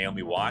Kong,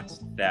 Naomi Watts,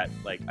 that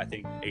like I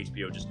think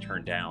HBO just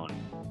turned down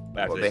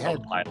after Well, they they saw had-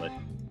 the pilot.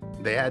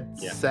 They had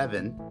Yeah.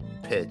 7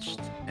 pitched,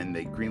 and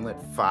they greenlit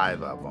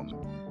 5 of them.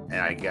 And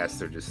I guess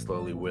they're just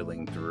slowly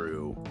whittling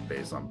through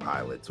based on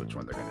pilots which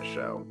one they're going to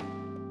show.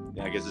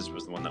 Yeah, I guess this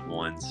was the one that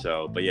won.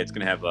 So, but yeah, it's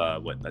gonna have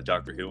a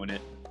Doctor Who in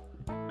it,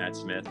 Matt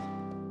Smith.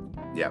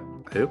 Yep.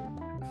 Who?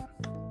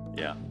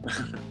 Yeah,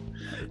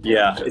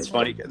 yeah. It's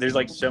funny. There's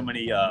like so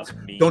many. Memes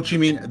Don't you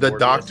mean the for this.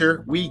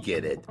 Doctor? We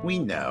get it. We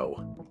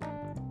know.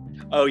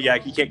 Oh yeah,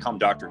 you can't call him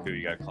Doctor Who.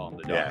 You gotta call him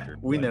the Yeah, Doctor.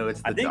 we But know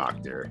it's I the think-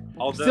 Doctor.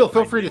 although Still,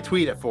 feel I free to think-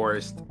 tweet at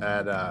Forrest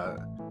at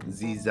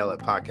Z Zealot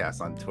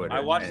podcast on Twitter. I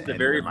watched and- the and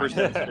very remind first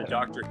me. episode of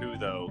Doctor Who,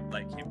 though,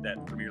 like him that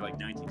premiered like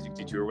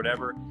 1962 or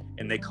whatever,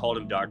 and they called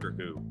him Doctor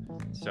Who.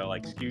 So,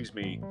 like, excuse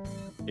me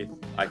if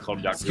I called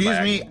him Doctor Who. Excuse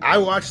by me, accident. I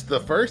watched the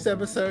first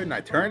episode and I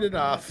turned it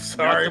off.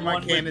 Sorry, Not the my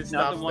one canon with,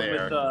 not stops the one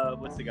there. with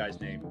what's the guy's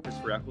name?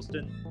 Christopher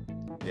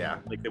Eccleston. Yeah.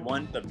 Like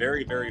the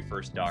very, very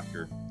first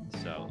Doctor.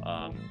 So,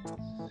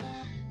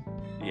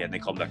 yeah, and they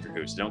called him Doctor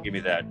Who. So don't give me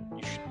that.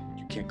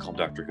 You can't call him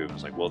Doctor Who. I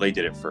was like, well, they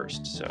did it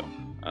first. So,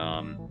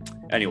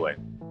 anyway,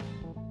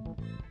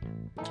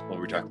 what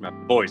were we talking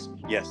about? Boys.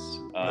 Yes.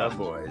 The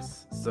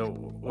boys. So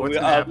what's we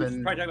gonna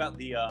happen? probably talk about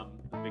the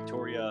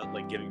Victoria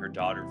like giving her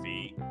daughter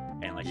V,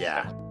 and like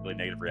Yeah. she's got a really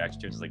negative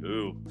reaction to it. It's like,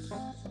 ooh,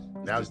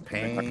 That was just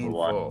been talking for a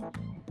while.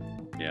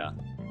 painful. Yeah.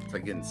 It's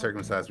like getting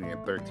circumcised when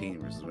you're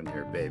 13 versus when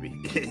you're a baby.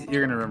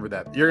 You're gonna remember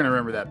that. You're gonna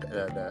remember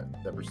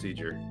that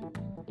procedure.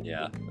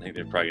 Yeah, I think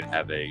they're probably gonna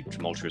have a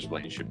tumultuous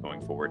relationship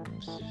going forward.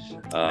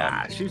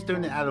 Nah, she was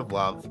doing it out of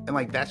love, and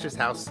like that's just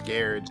how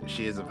scared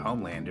she is of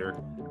Homelander.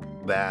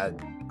 That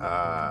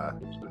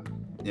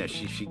you know,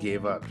 she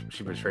gave up.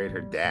 She betrayed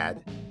her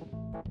dad.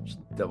 She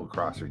double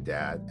crossed her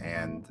dad,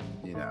 and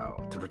you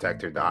know, to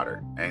protect her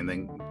daughter, and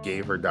then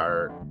gave her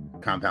daughter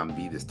Compound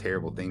B, this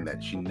terrible thing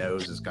that she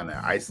knows is gonna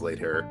isolate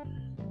her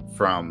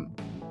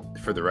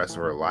for the rest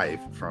of her life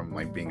from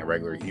like being a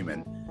regular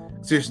human.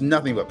 So there's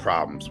nothing but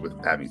problems with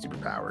having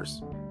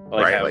superpowers, I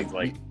like right? how Like, it's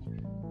like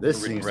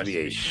this original seems to be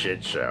a recipe.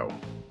 shit show.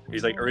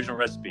 he's like original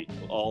recipe,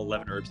 all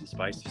 11 herbs and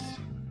spices.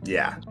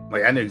 Yeah,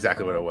 like I knew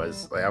exactly what it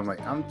was. Like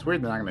it's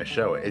weird they're not going to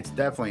show it. It's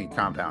definitely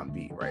Compound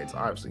B, right? It's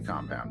obviously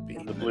Compound B.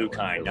 The blue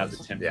kind, It not was-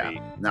 the Temp yeah, B.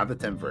 not the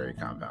temporary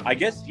compound. I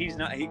guess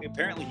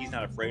apparently he's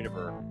not afraid of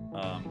her,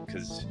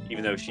 because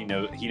even though he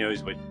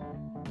knows what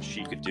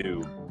she could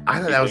do. I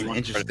thought that was he an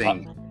wants to try to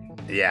interesting.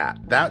 Yeah,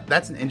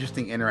 that's an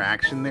interesting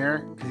interaction there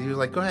because he was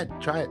like, "Go ahead,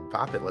 try it,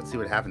 pop it, let's see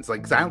what happens."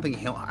 Like, because I don't think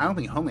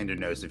Homelander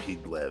knows if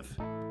he'd live.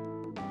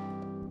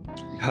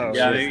 Oh,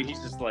 Yeah, shit. maybe he's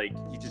just like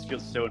he just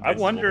feels so. I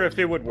invincible. wonder if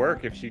it would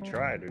work if she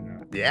tried or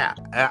not. Yeah,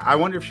 I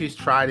wonder if she's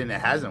tried and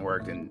it hasn't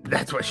worked, and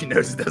that's why she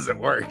knows it doesn't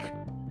work.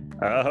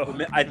 Oh,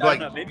 I don't like-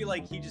 know. Maybe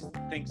like he just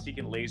thinks he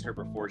can laser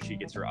her before she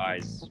gets her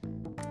eyes.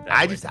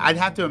 that way. I'd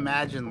have to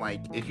imagine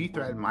like if you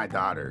threatened my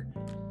daughter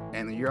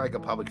and you're like a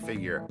public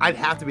figure, I'd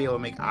have to be able to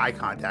make eye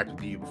contact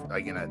with you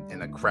like in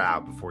a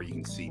crowd before you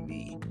can see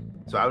me.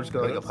 So I would just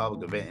go to like a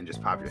public event and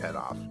just pop your head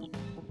off,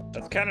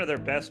 that's kind of their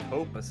best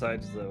hope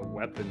besides the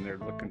weapon they're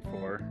looking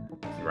for.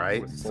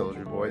 right? With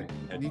Soldier Boy.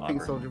 Head Do you think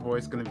popper. Soldier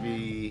Boy's gonna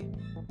be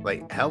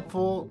like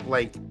helpful?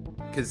 Like,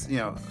 because you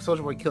know,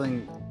 Soldier Boy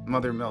killing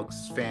Mother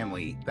Milk's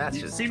family. That's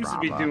He just seems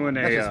trauma. to be doing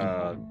That's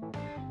a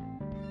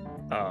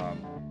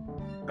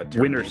just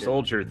Winter Terminator.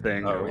 Soldier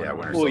thing. Oh, or yeah, whatever.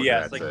 Winter Well, Soldier, yeah,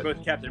 it's that's like it.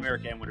 both Captain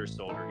America and Winter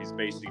Soldier. He's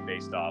basically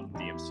based off the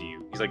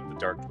MCU. He's like the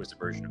dark twisted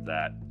version of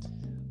that.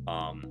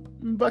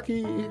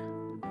 Bucky.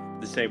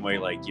 The same way,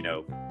 like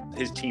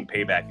his Team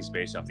Payback is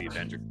based off the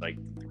Avengers. Like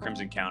the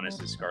Crimson Countess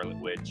is Scarlet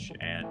Witch,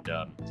 and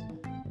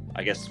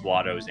I guess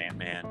Swato's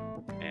Ant-Man,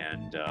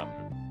 and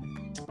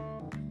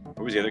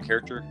what was the other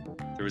character?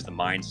 There was the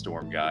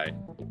Mindstorm guy.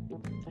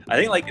 I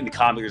think like in the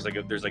comic,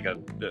 there's like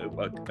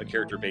a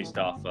character based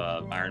off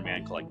Iron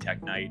Man called like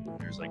Tech Knight. And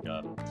there's like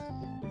a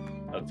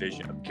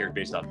character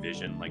based off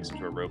Vision, like some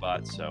sort of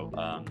robot. So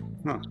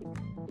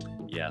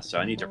yeah, so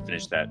I need to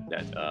finish that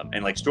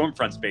and like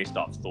Stormfront's based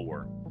off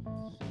Thor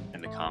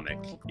in the comic,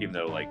 even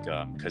though like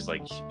because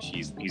like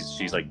he's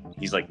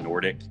like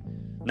Nordic,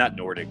 not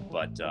Nordic,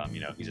 but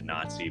he's a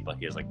Nazi, but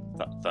he has like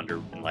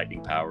thunder and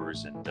lightning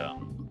powers, and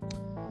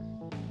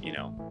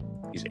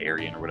he's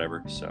Aryan or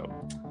whatever. So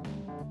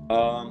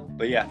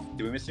but yeah,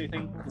 did we miss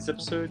anything this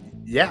episode?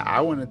 Yeah,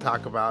 I want to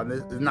talk about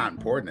this. It's not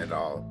important at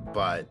all,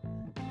 but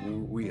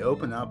we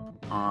open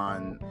up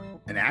on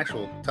an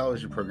actual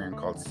television program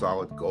called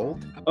Solid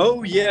Gold,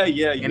 Oh yeah,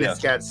 and it's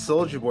got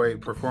Soldier Boy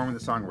performing the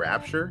song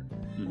Rapture,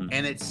 Mhm.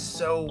 and it's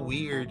so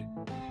weird.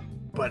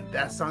 But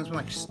that song's been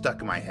like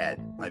stuck in my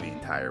head like the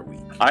entire week.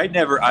 I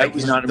Like,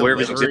 was his not aware of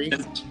his delivery.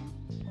 existence.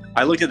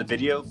 I looked at the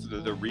video,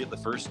 the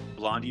first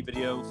Blondie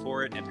video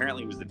for it, and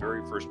apparently it was the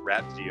very first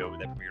rap video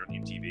that premiered on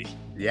MTV.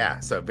 Yeah,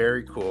 so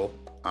very cool.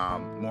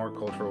 More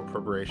cultural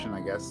appropriation,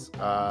 I guess.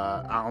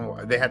 I don't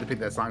know. They had to pick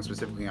that song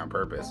specifically on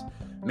purpose.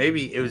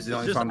 Maybe it was the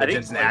only song that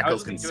Jensen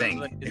Ackles can sing.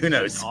 Who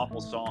knows? It's an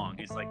awful song.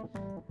 It's like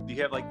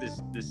you have like this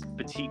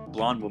petite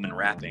blonde woman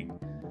rapping.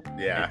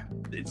 Yeah.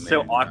 It's Maybe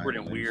so not, awkward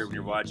and but- weird when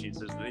you're watching it.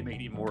 So they make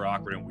it even more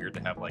awkward and weird to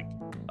have like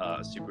a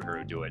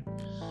superhero do it.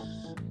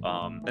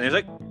 And there's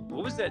like,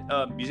 what was that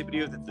music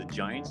video that the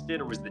Giants did,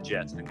 or was it the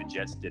Jets? I think the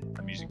Jets did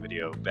a music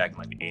video back in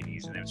like the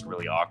 80s, and it was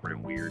really awkward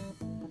and weird.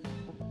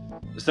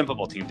 Some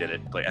football team did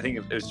it, but I think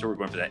it was sort of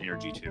going for that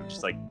energy too.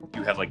 Just like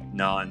you have like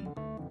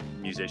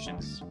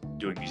non-musicians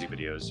doing music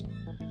videos,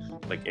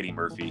 like Eddie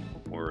Murphy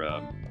or I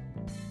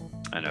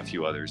don't know, a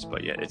few others.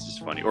 But yeah, it's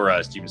just funny.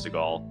 Or Steven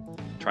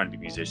Seagal trying to be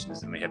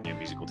musicians and they have no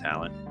musical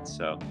talent.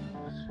 So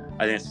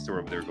I think that's sort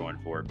of what they're going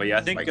for. But yeah,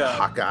 I think Like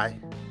Hawkeye,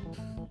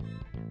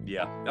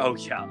 yeah. Oh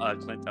yeah,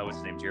 Clint. What's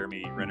his name?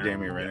 Jeremy Renner.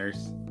 Jeremy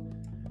Renner's.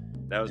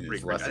 That was And pretty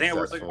it's cringe. less I think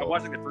I successful.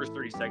 watched like the first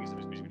 30 seconds of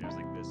his music video. I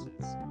was like,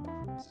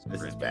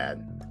 This is cringe.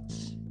 bad.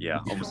 Yeah,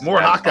 almost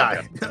More as bad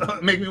as Hawkeye.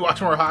 Make me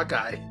watch more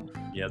Hawkeye.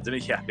 Yeah,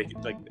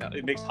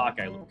 it makes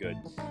Hawkeye look good.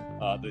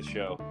 This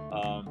show.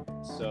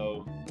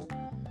 So,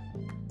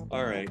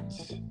 all right,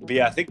 but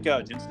yeah, I think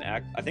Jensen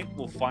Ackles. I think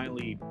we'll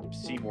finally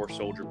see more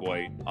Soldier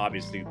Boy.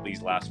 Obviously,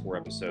 these last 4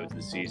 episodes of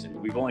the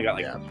season, we've only got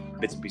like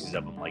bits and pieces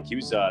of him. Like he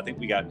was, I think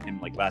we got him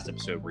like last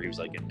episode where he was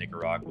like in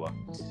Nicaragua.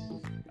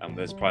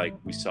 That's probably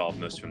we saw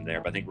most of him there,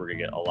 but I think we're gonna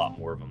get a lot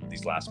more of him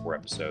these last 4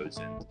 episodes,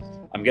 and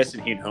I'm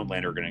guessing he and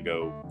Homelander are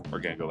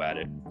gonna go at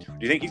it. Do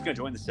you think he's gonna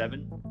join the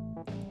 7?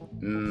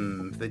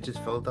 They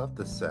just filled up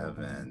the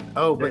 7.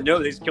 Oh, but no,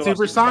 they just killed off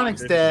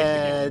Supersonic's Supersonic.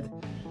 dead.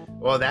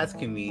 Well, that's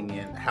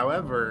convenient.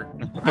 However,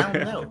 I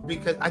don't know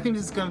because I think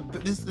this is gonna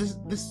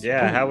this.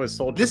 Yeah, how is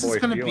Soldier This is Boy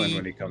gonna feeling be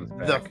when he comes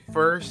the back?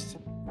 first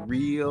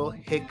real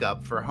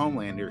hiccup for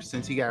Homelander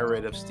since he got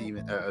rid of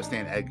Stan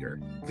Edgar.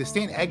 Because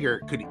Stan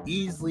Edgar could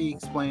easily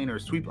explain or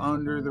sweep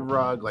under the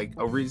rug like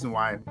a reason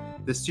why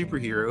the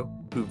superhero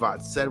who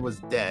Vought said was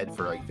dead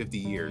for like 50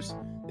 years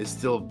is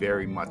still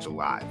very much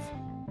alive.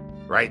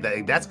 Right?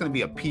 That's going to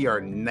be a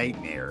PR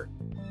nightmare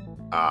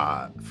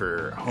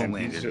for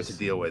Homelander to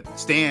deal with.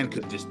 Stan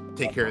could just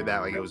take care of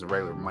that like it was a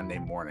regular Monday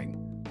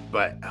morning.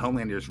 But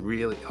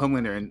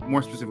Homelander and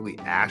more specifically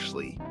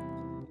Ashley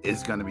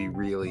is going to be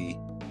really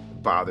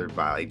bothered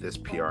by like this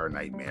PR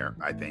nightmare,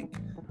 I think.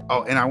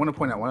 Oh, and I want to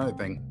point out one other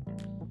thing.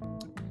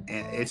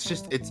 And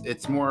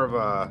it's more of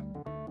a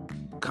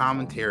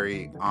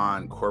commentary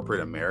on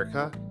corporate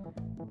America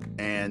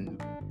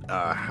and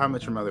How I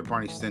Met Your Mother.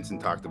 Barney Stinson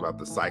talked about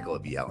the cycle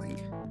of yelling,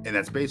 and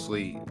that's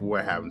basically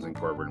what happens in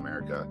corporate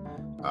America.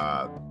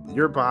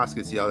 Your boss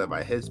gets yelled at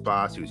by his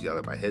boss, who's yelled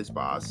at by his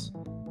boss,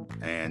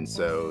 and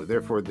so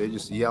therefore they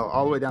just yell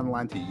all the way down the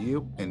line to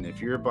you. And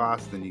if you're a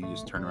boss, then you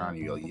just turn around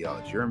and you'll yell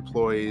at your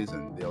employees,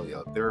 and they'll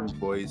yell at their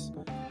employees.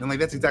 And like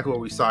that's exactly what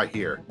we saw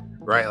here,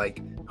 right?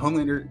 Like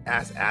Homelander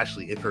asked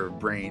Ashley if her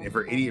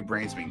idiot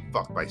brain's being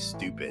fucked by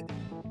stupid.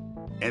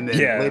 And then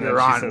later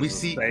on we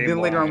see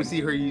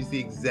her use the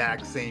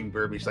exact same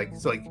verbiage. Like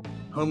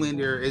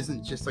Homelander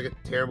isn't just like a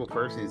terrible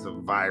person; he's a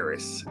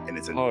virus, and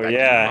it's how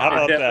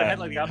about that?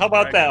 How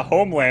about that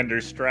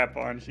Homelander strap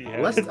on she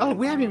has?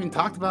 We haven't even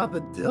talked about the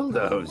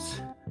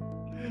dildos.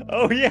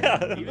 Oh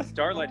yeah, even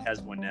Starlight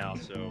has one now,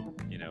 so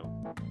you know.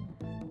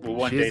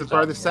 Well, she's a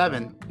part of the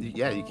 7.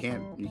 Yeah, you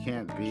can't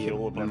be a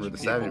member of the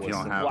 7 if you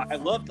don't have. Well, I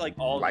loved like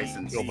all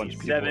license. the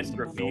 7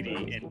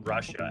 graffiti in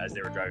Russia as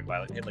they were driving by.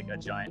 Like, they had like a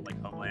giant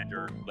like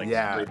Homelander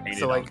spray painted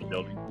so like on the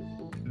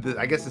building.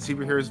 I guess the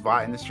superheroes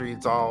Vought industry.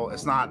 It's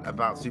not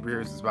about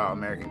superheroes. It's about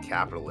American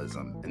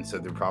capitalism, and so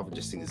they're probably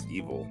just seen as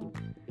evil.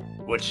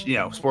 Which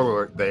spoiler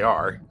alert, they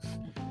are.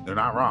 They're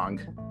not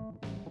wrong.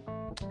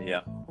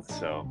 Yeah.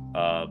 So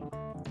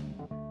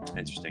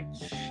interesting.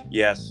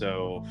 Yeah.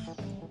 So.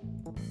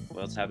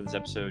 What else happened this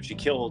episode?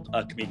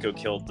 Kimiko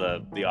killed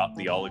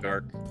the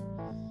oligarch.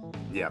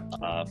 Yeah.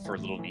 For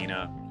little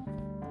Nina.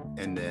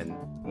 And then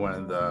one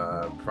of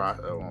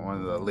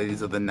the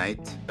ladies of the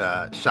night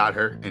shot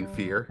her in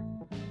fear.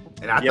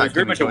 And I thought it was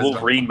very much a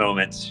Wolverine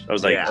moment. I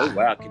was like, oh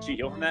wow, can she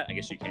heal from that? I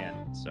guess she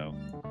can. So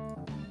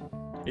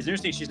it's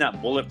interesting. She's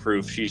not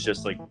bulletproof. She's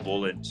just like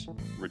bullet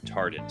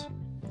retardant.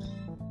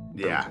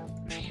 Yeah.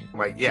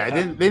 Like it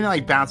didn't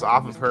like bounce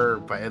off of her,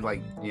 but it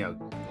like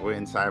went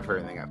inside of her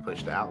and then got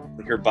pushed out.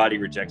 Like her body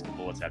rejects the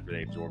bullets after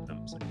they absorb them.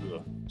 It's like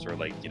sort of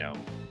like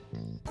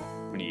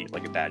when you eat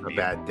like a bad meal. A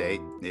bad date.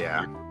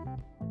 Yeah.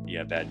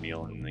 Yeah, bad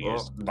meal and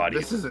the body.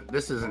 This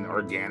isn't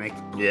organic.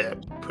 Yeah,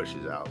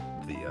 pushes out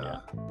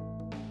the.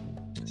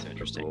 It's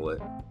interesting.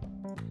 Bullet.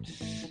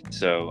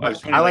 So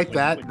I like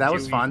that. That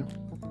was fun.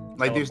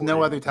 Like, there's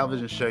no other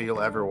television show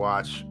you'll ever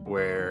watch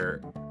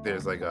where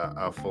there's like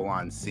a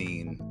full-on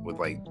scene with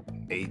like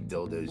 8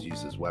 dildos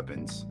used as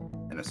weapons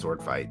in a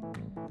sword fight.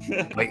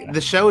 Like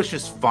the show is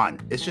just fun.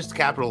 It's just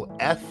capital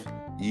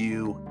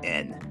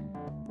F-U-N.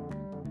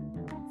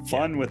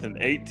 Fun with an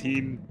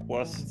 18+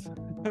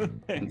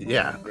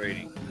 yeah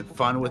rating.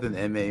 Fun with an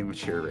MA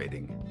mature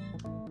rating.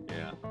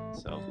 Yeah.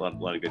 So a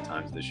lot of good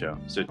times in the show.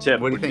 So Tip,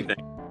 what do you think?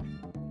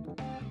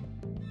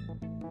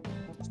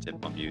 Is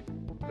Tip on mute?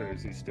 Or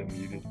is he still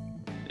muted?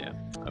 Yeah.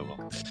 Oh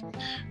well.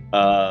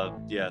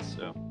 Yeah.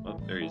 So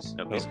there he is.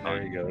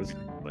 There he goes.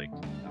 Like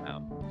I'm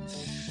out.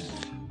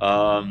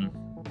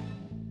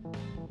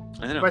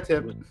 I don't know. Bye,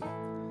 Tip.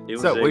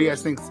 So, what do you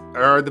guys think?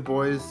 Are the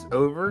boys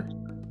over,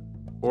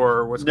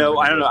 or what's? No,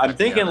 I don't know. I'm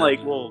thinking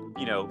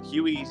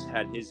Huey's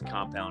had his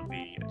compound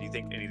V. Do you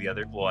think any of the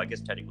other? Well, I guess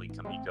technically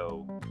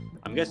Kimiko.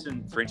 I'm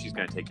guessing Frenchie's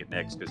gonna take it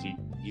next because he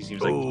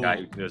seems like the guy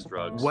who does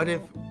drugs. What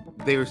if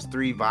there's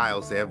 3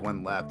 vials? They have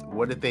 1 left.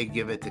 What if they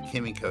give it to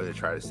Kimiko to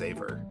try to save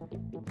her?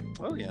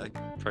 Oh yeah, they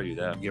could probably do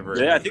that. Give her.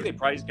 Yeah, I think they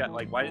probably just got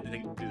why didn't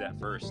they do that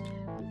first?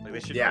 Like they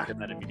should have done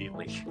that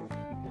immediately.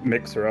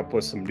 Mix her up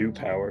with some new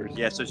powers.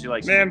 Yeah, so she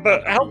likes. Man,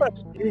 but how about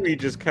Huey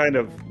just kind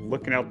of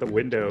looking out the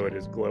window at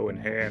his glowing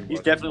hand?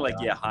 He's definitely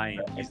high.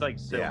 He's like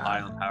so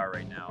high on power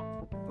right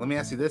now. Let me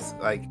ask you this: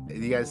 like, do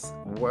you guys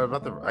what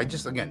about the? I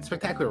just again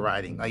spectacular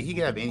riding. Like he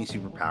could have any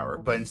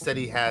superpower, but instead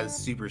he has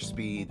super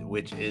speed,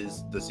 which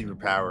is the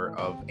superpower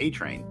of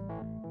A-Train.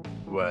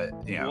 What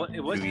Well, it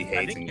was. who he I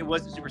hates think and- it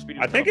wasn't super speed.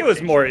 I think it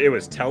was more. It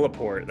was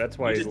teleport. That's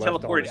why He he just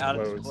left all teleported his out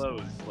of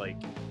clothes. his clothes. Like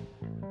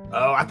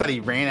Oh, I thought he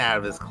ran out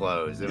of his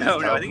clothes. It was no,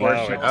 I think No,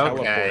 it it was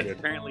okay. teleported.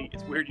 apparently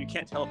it's weird. You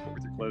can't teleport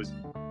with your clothes.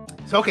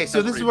 So okay, so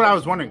That's this is pretty what I funny.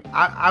 was wondering.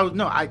 I was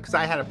no, because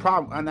I had a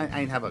problem, and I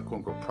didn't have a quote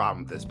unquote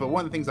problem with this. But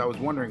one of the things I was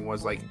wondering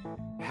was like,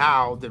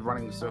 how did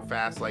running so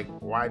fast? Like,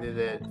 why did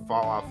it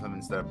fall off him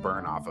instead of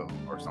burn off him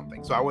or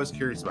something? So I was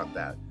curious about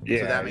that. Yeah,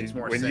 so that makes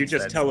more when sense. you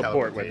just that's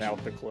teleport teleportation.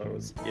 without the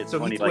clothes. It's So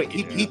funny. he, Like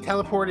wait, he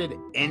teleported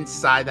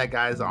inside that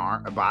guy's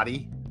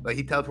body. Like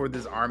he teleported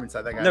his arm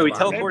inside that guy's no, he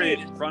body. teleported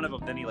Maybe- in front of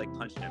him. Then he like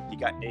punched him. He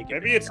got naked.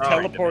 Maybe it's Oh,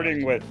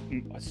 teleporting with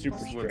super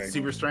With strength.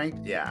 super strength.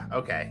 Yeah.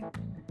 Okay.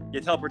 Yeah,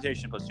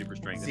 teleportation plus super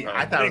strength. See, is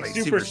I probably- thought I it was think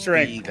like super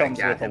strength speed that comes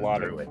got with a him lot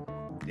through of- it.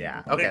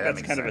 Yeah. I Okay, think that that's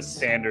makes kind of a sense.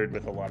 standard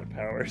with a lot of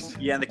powers.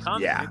 Yeah, in the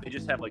comic, Yeah. they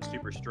just have like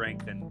super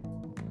strength, and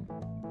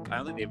I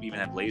don't think they even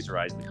have laser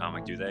eyes in the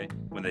comic, do they?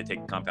 When they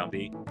take Compound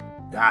B.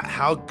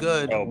 How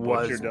good Oh,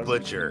 was Butcher doesn't-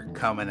 Butcher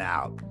coming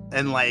out?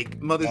 And like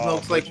Mother Oh,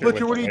 Smoke's like, Butcher with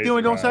Butcher, what are the you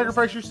doing? Don't laser eyes.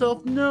 sacrifice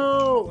yourself.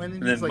 No. And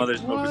then, And he's then like, Mother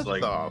Smoke what is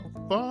like- the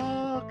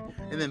fuck?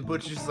 And then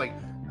Butcher's like,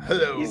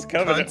 hello. He's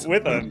coming cunt.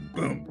 with a-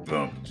 boom,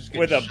 boom, just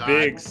With a gets shot.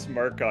 big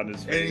smirk on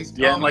his And face. he's-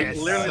 Yeah, Oh and like my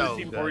God, literally so the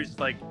scene before good. he's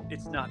like,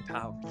 it's not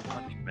power, it's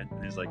punishment,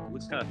 and he's like,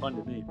 looks kind of fun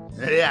to me.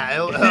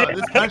 Yeah,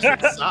 this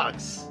punishment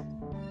sucks.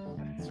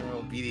 It's a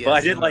real BDSM But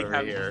I did like over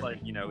how here. it's like,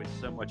 you know, it's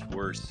so much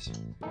worse.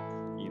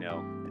 You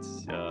know,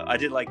 it's I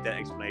did like that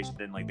explanation.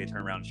 Then like they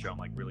turn around and show him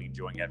like really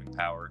enjoying having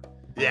power.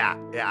 Yeah,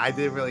 I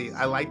did really.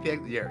 I like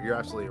the. Yeah, you're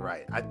absolutely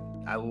right.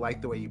 I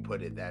like the way you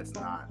put it. That's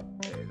not.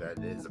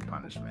 That is a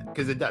punishment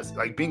because it does.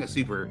 Like being a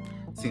super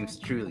seems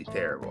truly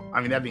terrible.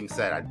 I mean, that being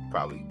said, I'd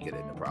probably get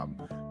it no problem.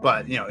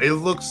 But you know, it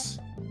looks.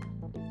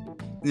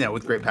 You know,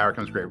 with great power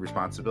comes great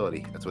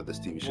responsibility. That's what this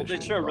TV show. Well, the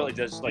should show be really called.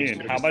 does like.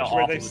 Ian, show how just much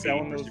were awful they it would be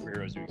selling for those?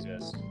 superheroes who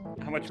exist?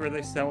 How much were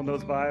they selling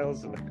those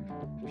vials? A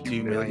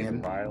few 2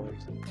 million. vials.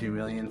 2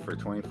 million for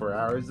 24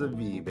 hours of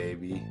V,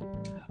 baby.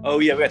 Oh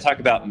yeah, we got to talk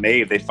about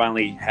Maeve. They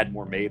finally had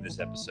more Maeve this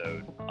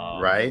episode.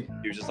 Right.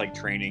 He was just like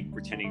training,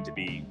 pretending to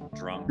be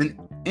drunk. Then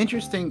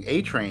interesting.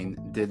 A-Train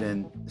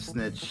didn't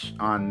snitch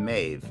on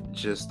Maeve,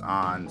 just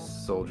on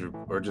Soldier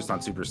or just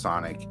on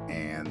Supersonic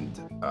and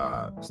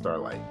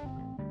Starlight.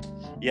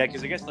 Yeah,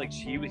 because I guess like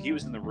he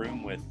was in the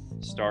room with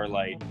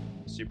Starlight,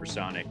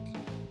 Supersonic,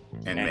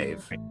 And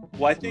Maeve.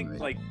 Well, I think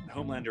Maeve. like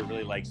Homelander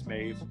really likes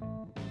Maeve,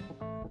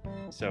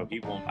 so he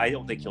won't. I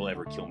don't think he'll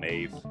ever kill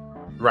Maeve.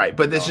 Right,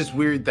 but it's just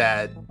weird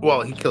that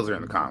he kills her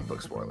in the comic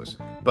book spoilers.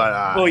 But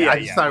Oh, yeah, I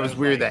just yeah, thought it but was it's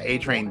weird like- that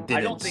A-Train I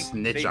didn't don't think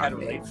snitch they had on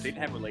they Maeve. didn't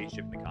have a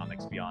relationship in the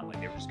comics beyond like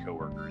they were just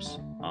coworkers.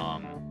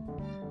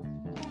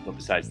 But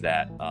besides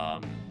that,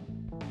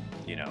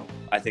 you know,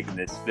 I think in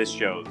this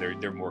show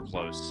they're more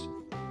close,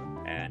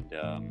 and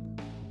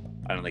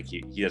I don't think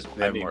he doesn't.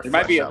 They I have mean, more there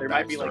might be fleshed out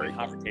like a backstory.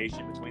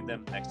 confrontation between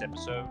them next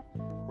episode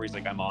where he's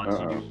like, "I'm on to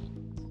Uh-oh. you."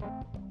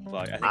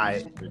 But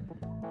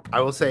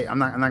I will say I'm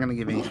not going to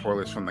give any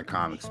spoilers from the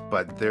comics,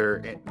 but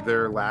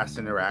their last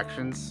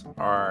interactions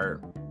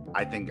are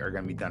going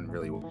to be done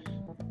really well.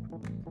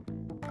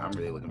 I'm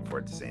really looking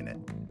forward to seeing it.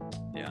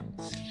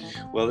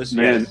 well, this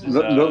Man, this is,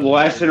 the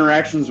last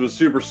interactions with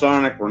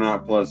Supersonic were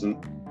not pleasant.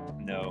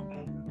 no,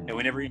 and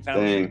we never even found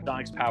out Dang. what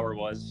Sonic's power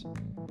was.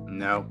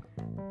 No,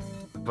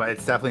 but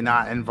it's definitely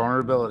not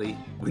invulnerability.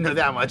 We know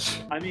that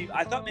much. I mean,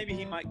 I thought maybe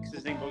he might, because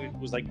his name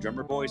was like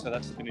Drummer Boy, so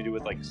that's something to do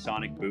with like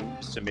sonic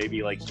booms. So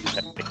maybe like he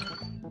had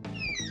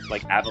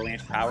like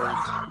avalanche powers,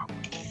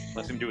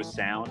 lets him do a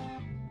sound.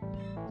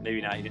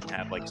 Maybe not. He didn't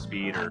have like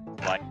speed or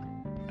like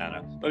I don't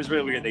know. But it was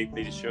really weird. They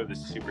just showed this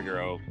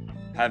superhero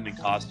have him in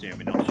costume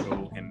and don't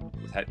show him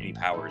without any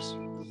powers.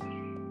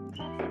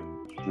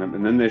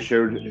 And then they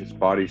showed his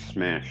body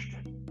smashed.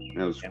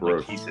 That was And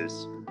gross. like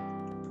pieces.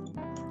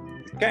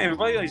 Okay, and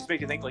probably just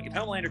make you think like if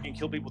Homelander can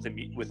kill people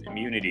with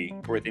immunity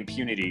or with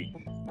impunity,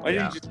 why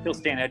didn't he just kill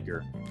Stan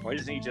Edgar? Why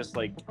doesn't he just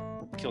like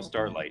kill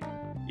Starlight?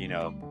 You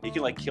know, he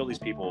can like kill these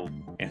people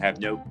and have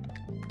no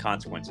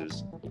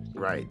consequences.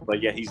 Right.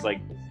 But yeah, he's like,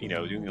 you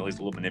know, doing all these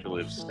little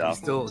manipulative stuff.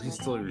 He's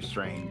still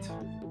restrained.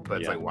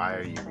 But it's Yeah. like, why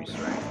are you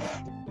restrained?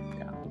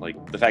 Yeah,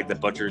 like the fact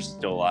that Butcher's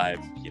still alive.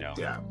 You know.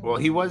 Yeah. Well,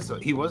 he was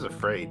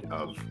afraid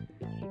of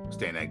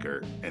Stan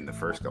Edgar in the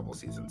first couple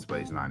seasons, but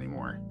he's not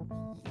anymore.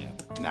 Yeah.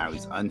 Now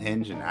he's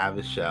unhinged and out of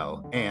his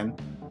shell. And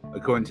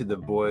according to the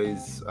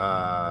boys'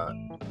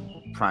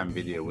 Prime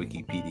Video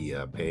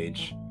Wikipedia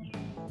page,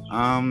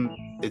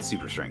 it's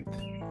super strength.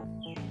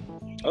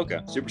 Okay.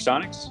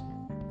 Supersonics.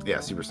 Yeah,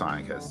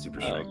 Supersonic has super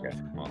Oh, strength. okay.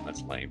 Well,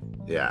 that's lame.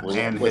 Yeah, Was-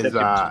 and was his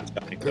that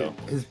Supersonic, though?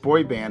 his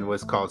boy band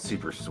was called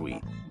Super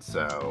Sweet.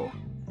 So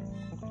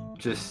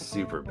just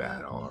super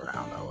bad all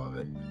around. I love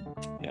it.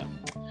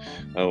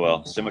 Oh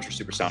well, so much for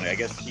Supersonic. I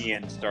guess he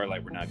and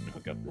Starlight were not going to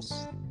hook up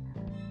this.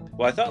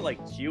 Well, I thought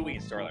like Huey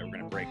and Starlight were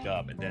going to break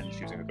up, and then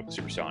she was going to hook up with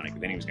Supersonic,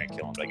 and then he was going to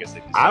kill him. But I guess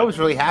they I was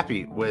really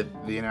happy with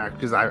the interaction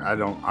because I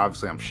don't,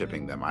 obviously I'm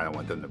shipping them. I don't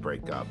want them to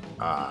break up.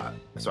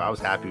 So I was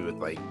happy with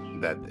like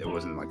that it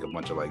wasn't like a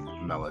bunch of like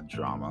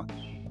melodrama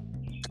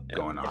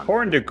going on.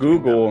 According to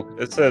Google,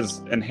 it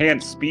says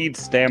enhanced speed,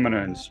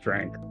 stamina, and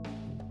strength.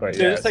 But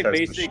So yeah, it's it like says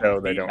the basic show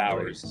they speed don't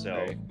powers. really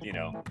So say. you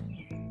know,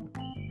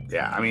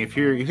 Yeah, I mean if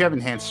you have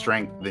enhanced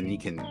strength, then you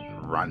can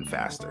run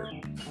faster.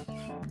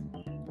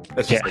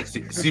 That's just like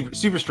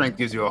super strength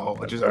gives you a whole,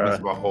 just opens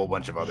up a whole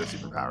bunch of other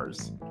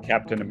superpowers.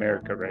 Captain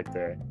America right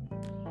there.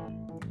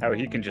 How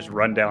he can just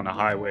run down a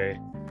highway.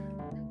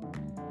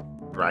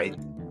 Right?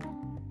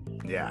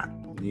 Yeah.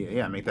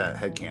 Yeah, make that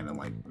headcanon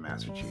like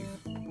Master Chief.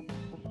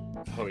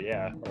 Oh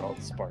yeah, or all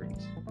the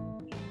Spartans.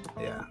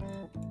 Yeah.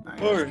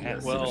 Nice. Or- Yeah,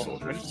 well,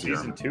 super soldier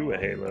Season 2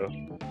 of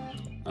Halo.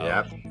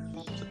 Yep.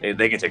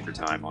 they can take their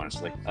time,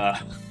 honestly.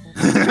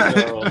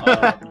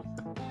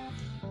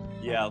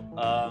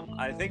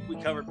 I think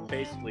we covered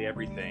basically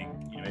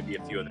everything. You know, maybe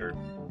a few other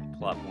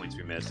plot points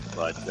we missed,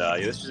 but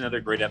this was another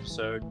great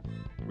episode.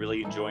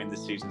 Really enjoying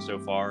this season so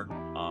far.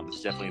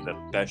 It's definitely the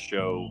best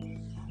show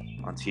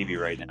on TV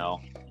right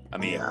now. I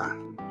mean, Yeah.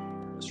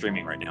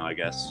 streaming right now, I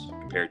guess,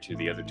 compared to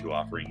the other two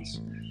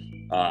offerings.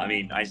 I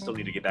mean, I still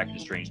need to get back into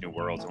Strange New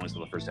Worlds. I only saw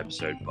the first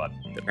episode, but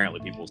apparently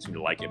people seem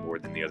to like it more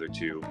than the other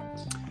two.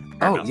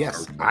 Oh,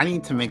 yes. I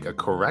need to make a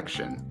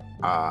correction.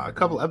 A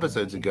couple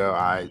episodes ago,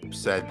 I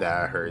said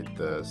that I heard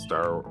the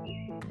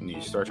new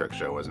Star Trek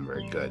show wasn't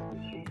very good.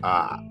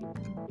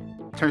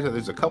 Turns out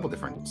there's a couple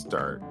different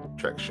Star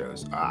Trek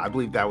shows. I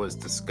believe that was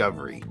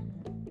Discovery.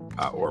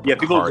 Or Yeah,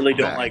 people Picard really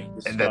don't that- like and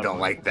Discovery. that don't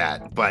like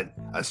that. But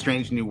A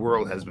Strange New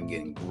World has been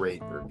getting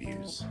great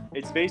reviews.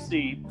 It's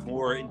basically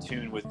more in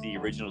tune with the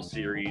original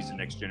series and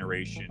Next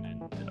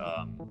Generation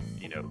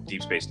and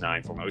Deep Space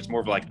Nine format. It's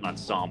more of like an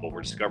ensemble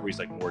where Discovery's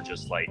like more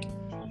just like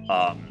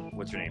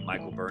what's her name,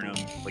 Michael Burnham.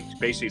 Like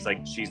basically, it's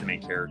like she's the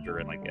main character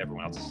and like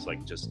everyone else is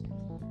like just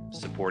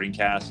supporting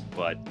cast.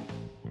 But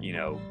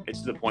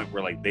it's to the point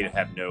where like they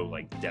have no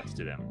like depth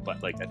to them.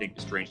 But like I think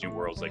Strange New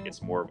Worlds, like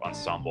it's more of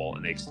ensemble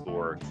and they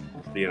explore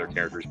the other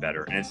characters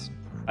better. And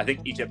I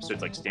think each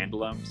episode's like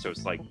standalone, so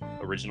it's like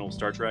original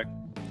Star Trek.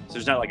 So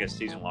there's not like a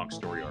season-long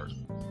story arc.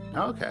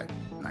 Okay,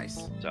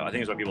 nice. So I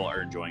think it's why people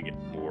are enjoying it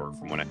more,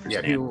 from what I Yeah,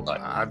 understand. people. But,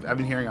 I've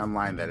been hearing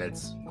online that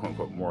it's quote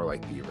unquote more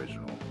like the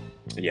original.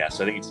 yeah,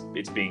 so I think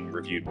it's being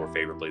reviewed more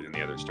favorably than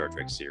the other Star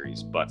Trek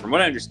series. But from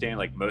what I understand,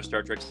 like most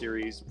Star Trek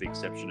series, with the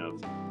exception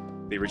of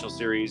the original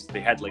series, they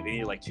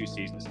needed like 2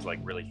 seasons to like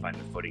really find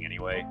their footing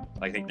anyway.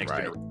 Like, I think Next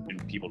Right.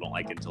 Generation people don't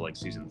like it until like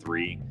season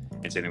 3,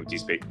 and same thing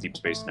with Deep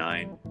Space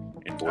Nine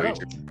and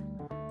Voyager.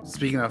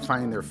 Speaking of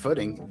finding their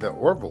footing, the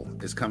Orville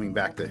is coming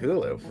back to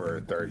Hulu for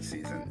a 3rd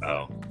season.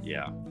 Oh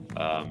yeah.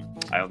 I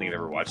don't think I've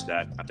ever watched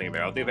that. I don't think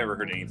I've ever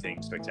heard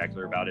anything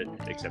spectacular about it,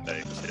 except that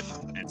it was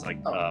hit. And it's like,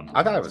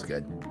 I thought it was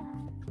good.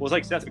 well, it's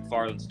like Seth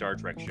MacFarlane's Star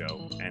Trek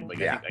show, and like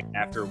Yeah. I think like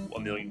after A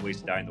Million Ways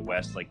to Die in the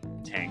West like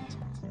tanked,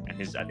 and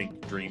his I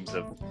think dreams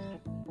of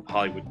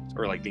Hollywood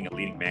or like being a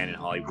leading man in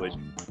Hollywood,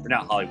 or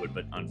not Hollywood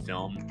but on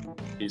film,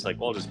 he's like,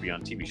 well, I'll just be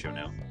on a TV show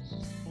now.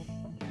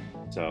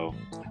 So,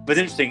 but it's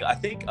interesting. I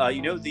think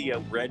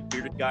the red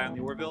bearded guy on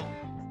the Orville.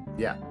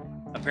 Yeah.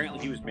 Apparently,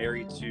 he was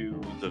married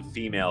to the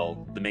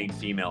main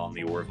female on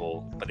the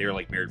Orville, but they were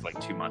like married for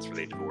like 2 months before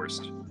they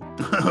divorced.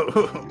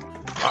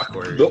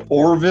 Awkward. The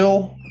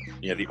Orville.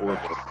 Yeah, the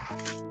Orville.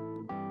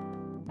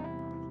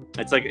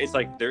 It's like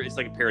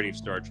a parody of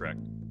Star Trek.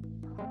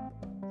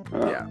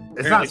 Yeah,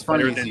 it's not as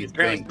funny as you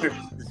apparently think. it's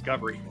better than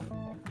Discovery.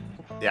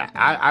 Yeah,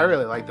 I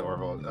really like the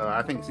Orville.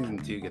 I think season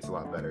 2 gets a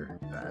lot better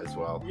as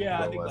well. Yeah,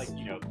 I A think little less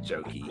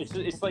jokey.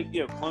 it's like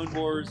Clone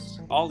Wars,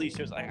 all these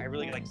shows. I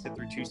really like sit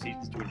through 2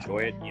 seasons to enjoy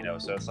it.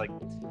 So it's like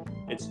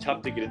it's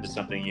tough to get into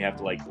something. You have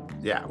to like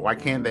Yeah, why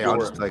can't they all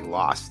just like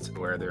Lost,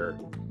 where they're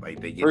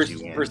like they get you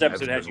in first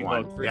episode has you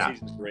one? hooked. First Yeah.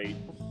 season's great.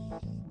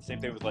 Same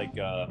thing with like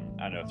I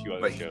don't know, a few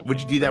other Like, shows. would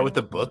you do that with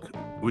the book?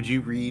 Would you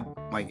read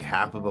like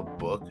half of a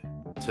book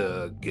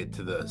to get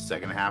to the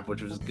second half,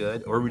 which was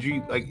good, or would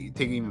you like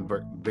take it even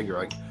bigger?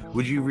 Like,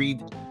 would you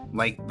read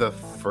like the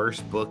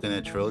first book in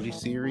a trilogy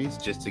series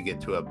just to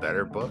get to a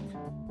better book?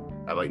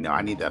 I'm like, no,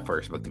 I need that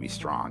first book to be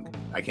strong.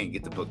 I can't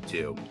get to book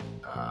 2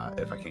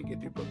 if I can't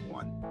get through book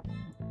 1.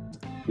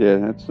 Yeah,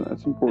 that's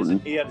It's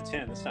important. an 8 out of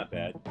 10. That's not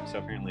bad. So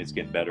apparently it's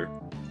getting better.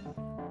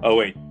 Oh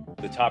wait,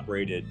 the top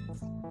rated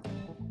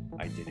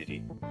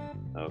Identity.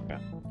 Okay.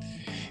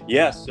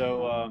 Yeah.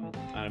 So I don't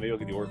know, maybe I'll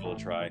give the Orville a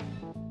try.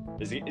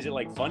 Is it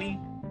like funny?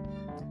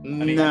 I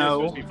mean, I know it's No,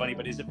 supposed to be funny,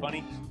 but is it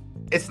funny?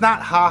 it's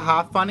not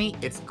ha funny.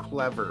 It's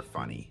clever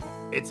funny.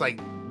 It's like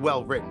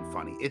well written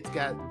funny. It's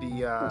got the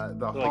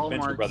Like Venture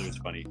hallmarks. Brothers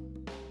funny.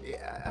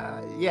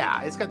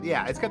 Yeah, it's got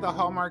the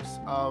hallmarks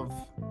of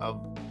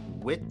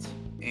wit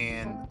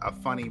and a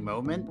funny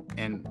moment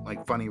and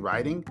like funny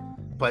writing,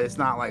 but it's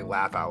not like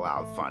laugh out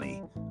loud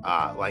funny.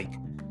 Like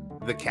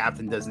the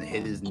captain doesn't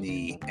hit his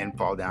knee and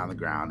fall down on the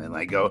ground and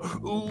like go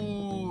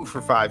ooh for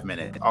 5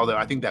 minutes. Although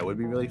I think that would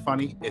be really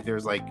funny if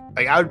there's like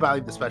I would buy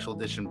like the special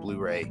edition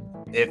Blu-ray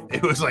if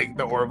it was like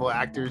the Orville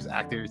actors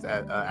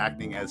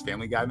acting as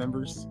Family Guy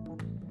members,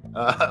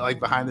 like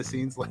behind the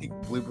scenes, like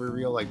blooper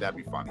reel, like that'd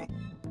be funny.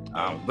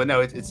 But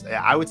no, it's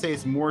I would say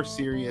it's more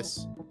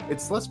serious.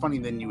 It's less funny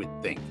than you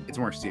would think. It's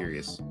more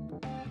serious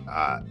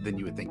than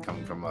you would think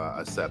coming from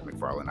a Seth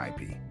MacFarlane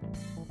IP.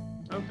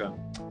 Okay.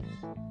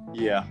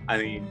 Yeah, I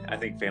mean, I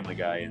think Family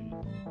Guy and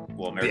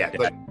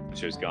American Dad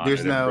show's gone.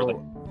 There's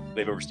no.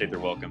 They've overstayed their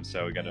welcome,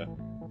 so we gotta.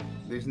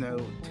 There's no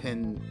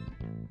 10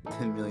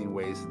 million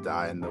ways to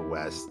die in the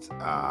West.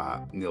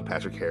 Neil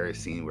Patrick Harris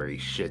scene where he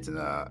shits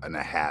in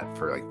a hat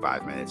for like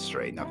 5 minutes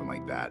straight. Nothing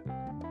like that.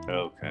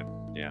 Okay.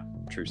 Yeah.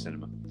 True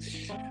cinema.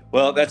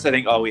 Well, that's I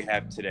think all we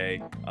have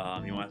today.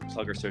 You want to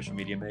plug our social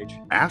media, Mage?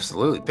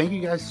 Absolutely. Thank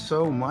you guys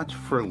so much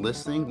for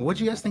listening. What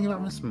do you guys think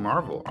about Miss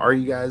Marvel? Are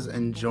you guys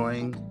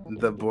enjoying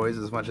The Boys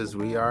as much as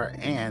we are?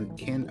 And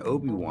can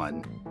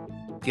Obi-Wan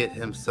get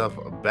himself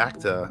back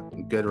to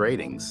good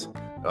ratings?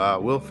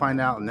 We'll find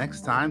out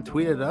next time.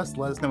 Tweet at us.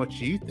 Let us know what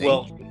you think.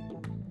 Well,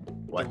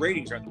 the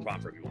ratings aren't the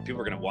problem for people.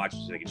 People are going to watch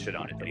it so they can shit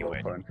on it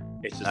anyway.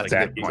 It's just That's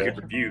like a good point.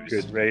 good reviews.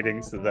 Good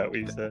ratings. Is that what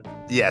you said?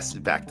 Yes,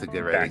 back to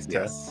good ratings. Back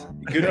to- Yes.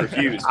 Good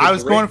reviews. I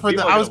was going for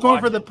People the are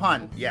gonna watch the it.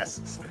 pun.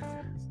 Yes.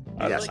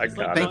 Yes. I It's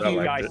like got Thank it. I you.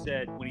 the guy liked it.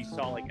 said when he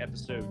saw like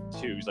episode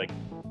 2, he's like,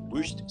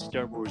 worst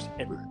Star Wars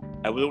ever.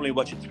 I will only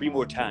watch it 3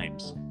 more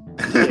times.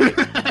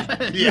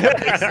 Yeah.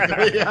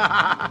 Basically,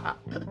 yeah.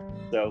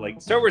 So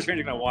like Star Wars fans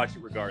are gonna watch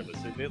it regardless.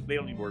 They don't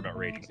even worry about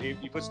ratings.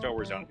 If you put Star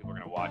Wars on, people are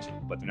gonna watch it,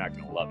 but they're not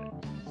gonna love it.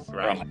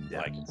 Right. Or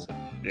Yeah. like it. So.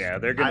 Yeah,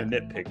 they're gonna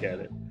nitpick at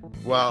it.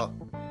 Well,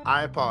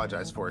 I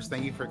apologize, Forrest.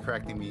 Thank you for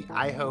correcting me.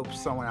 I hope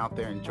someone out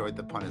there enjoyed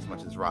the pun as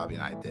much as Robbie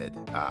and I did.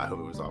 I hope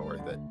it was all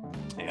worth it.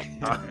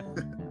 Yeah.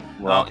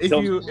 Well, if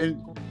so-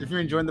 you're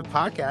enjoying the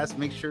podcast,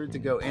 make sure to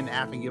go in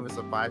app and give us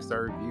a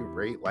 5-star review,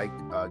 rate, like,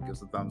 give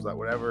us a thumbs up,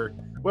 whatever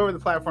the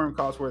platform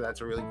calls for.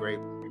 That's really great.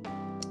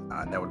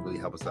 That would really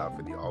help us out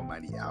for the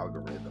almighty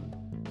algorithm.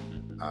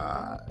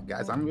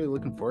 Guys, I'm really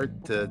looking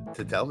forward to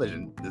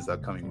television this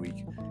upcoming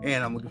week,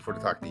 and I'm looking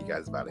forward to talking to you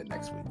guys about it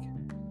next week.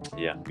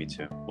 Yeah, me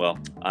too. Well,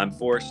 I'm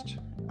Forrest,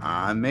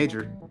 I'm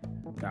Major.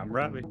 I'm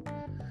Robbie.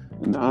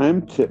 And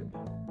I'm Tip.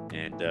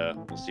 and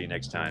we'll see you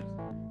next time.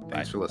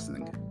 Thanks for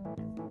listening.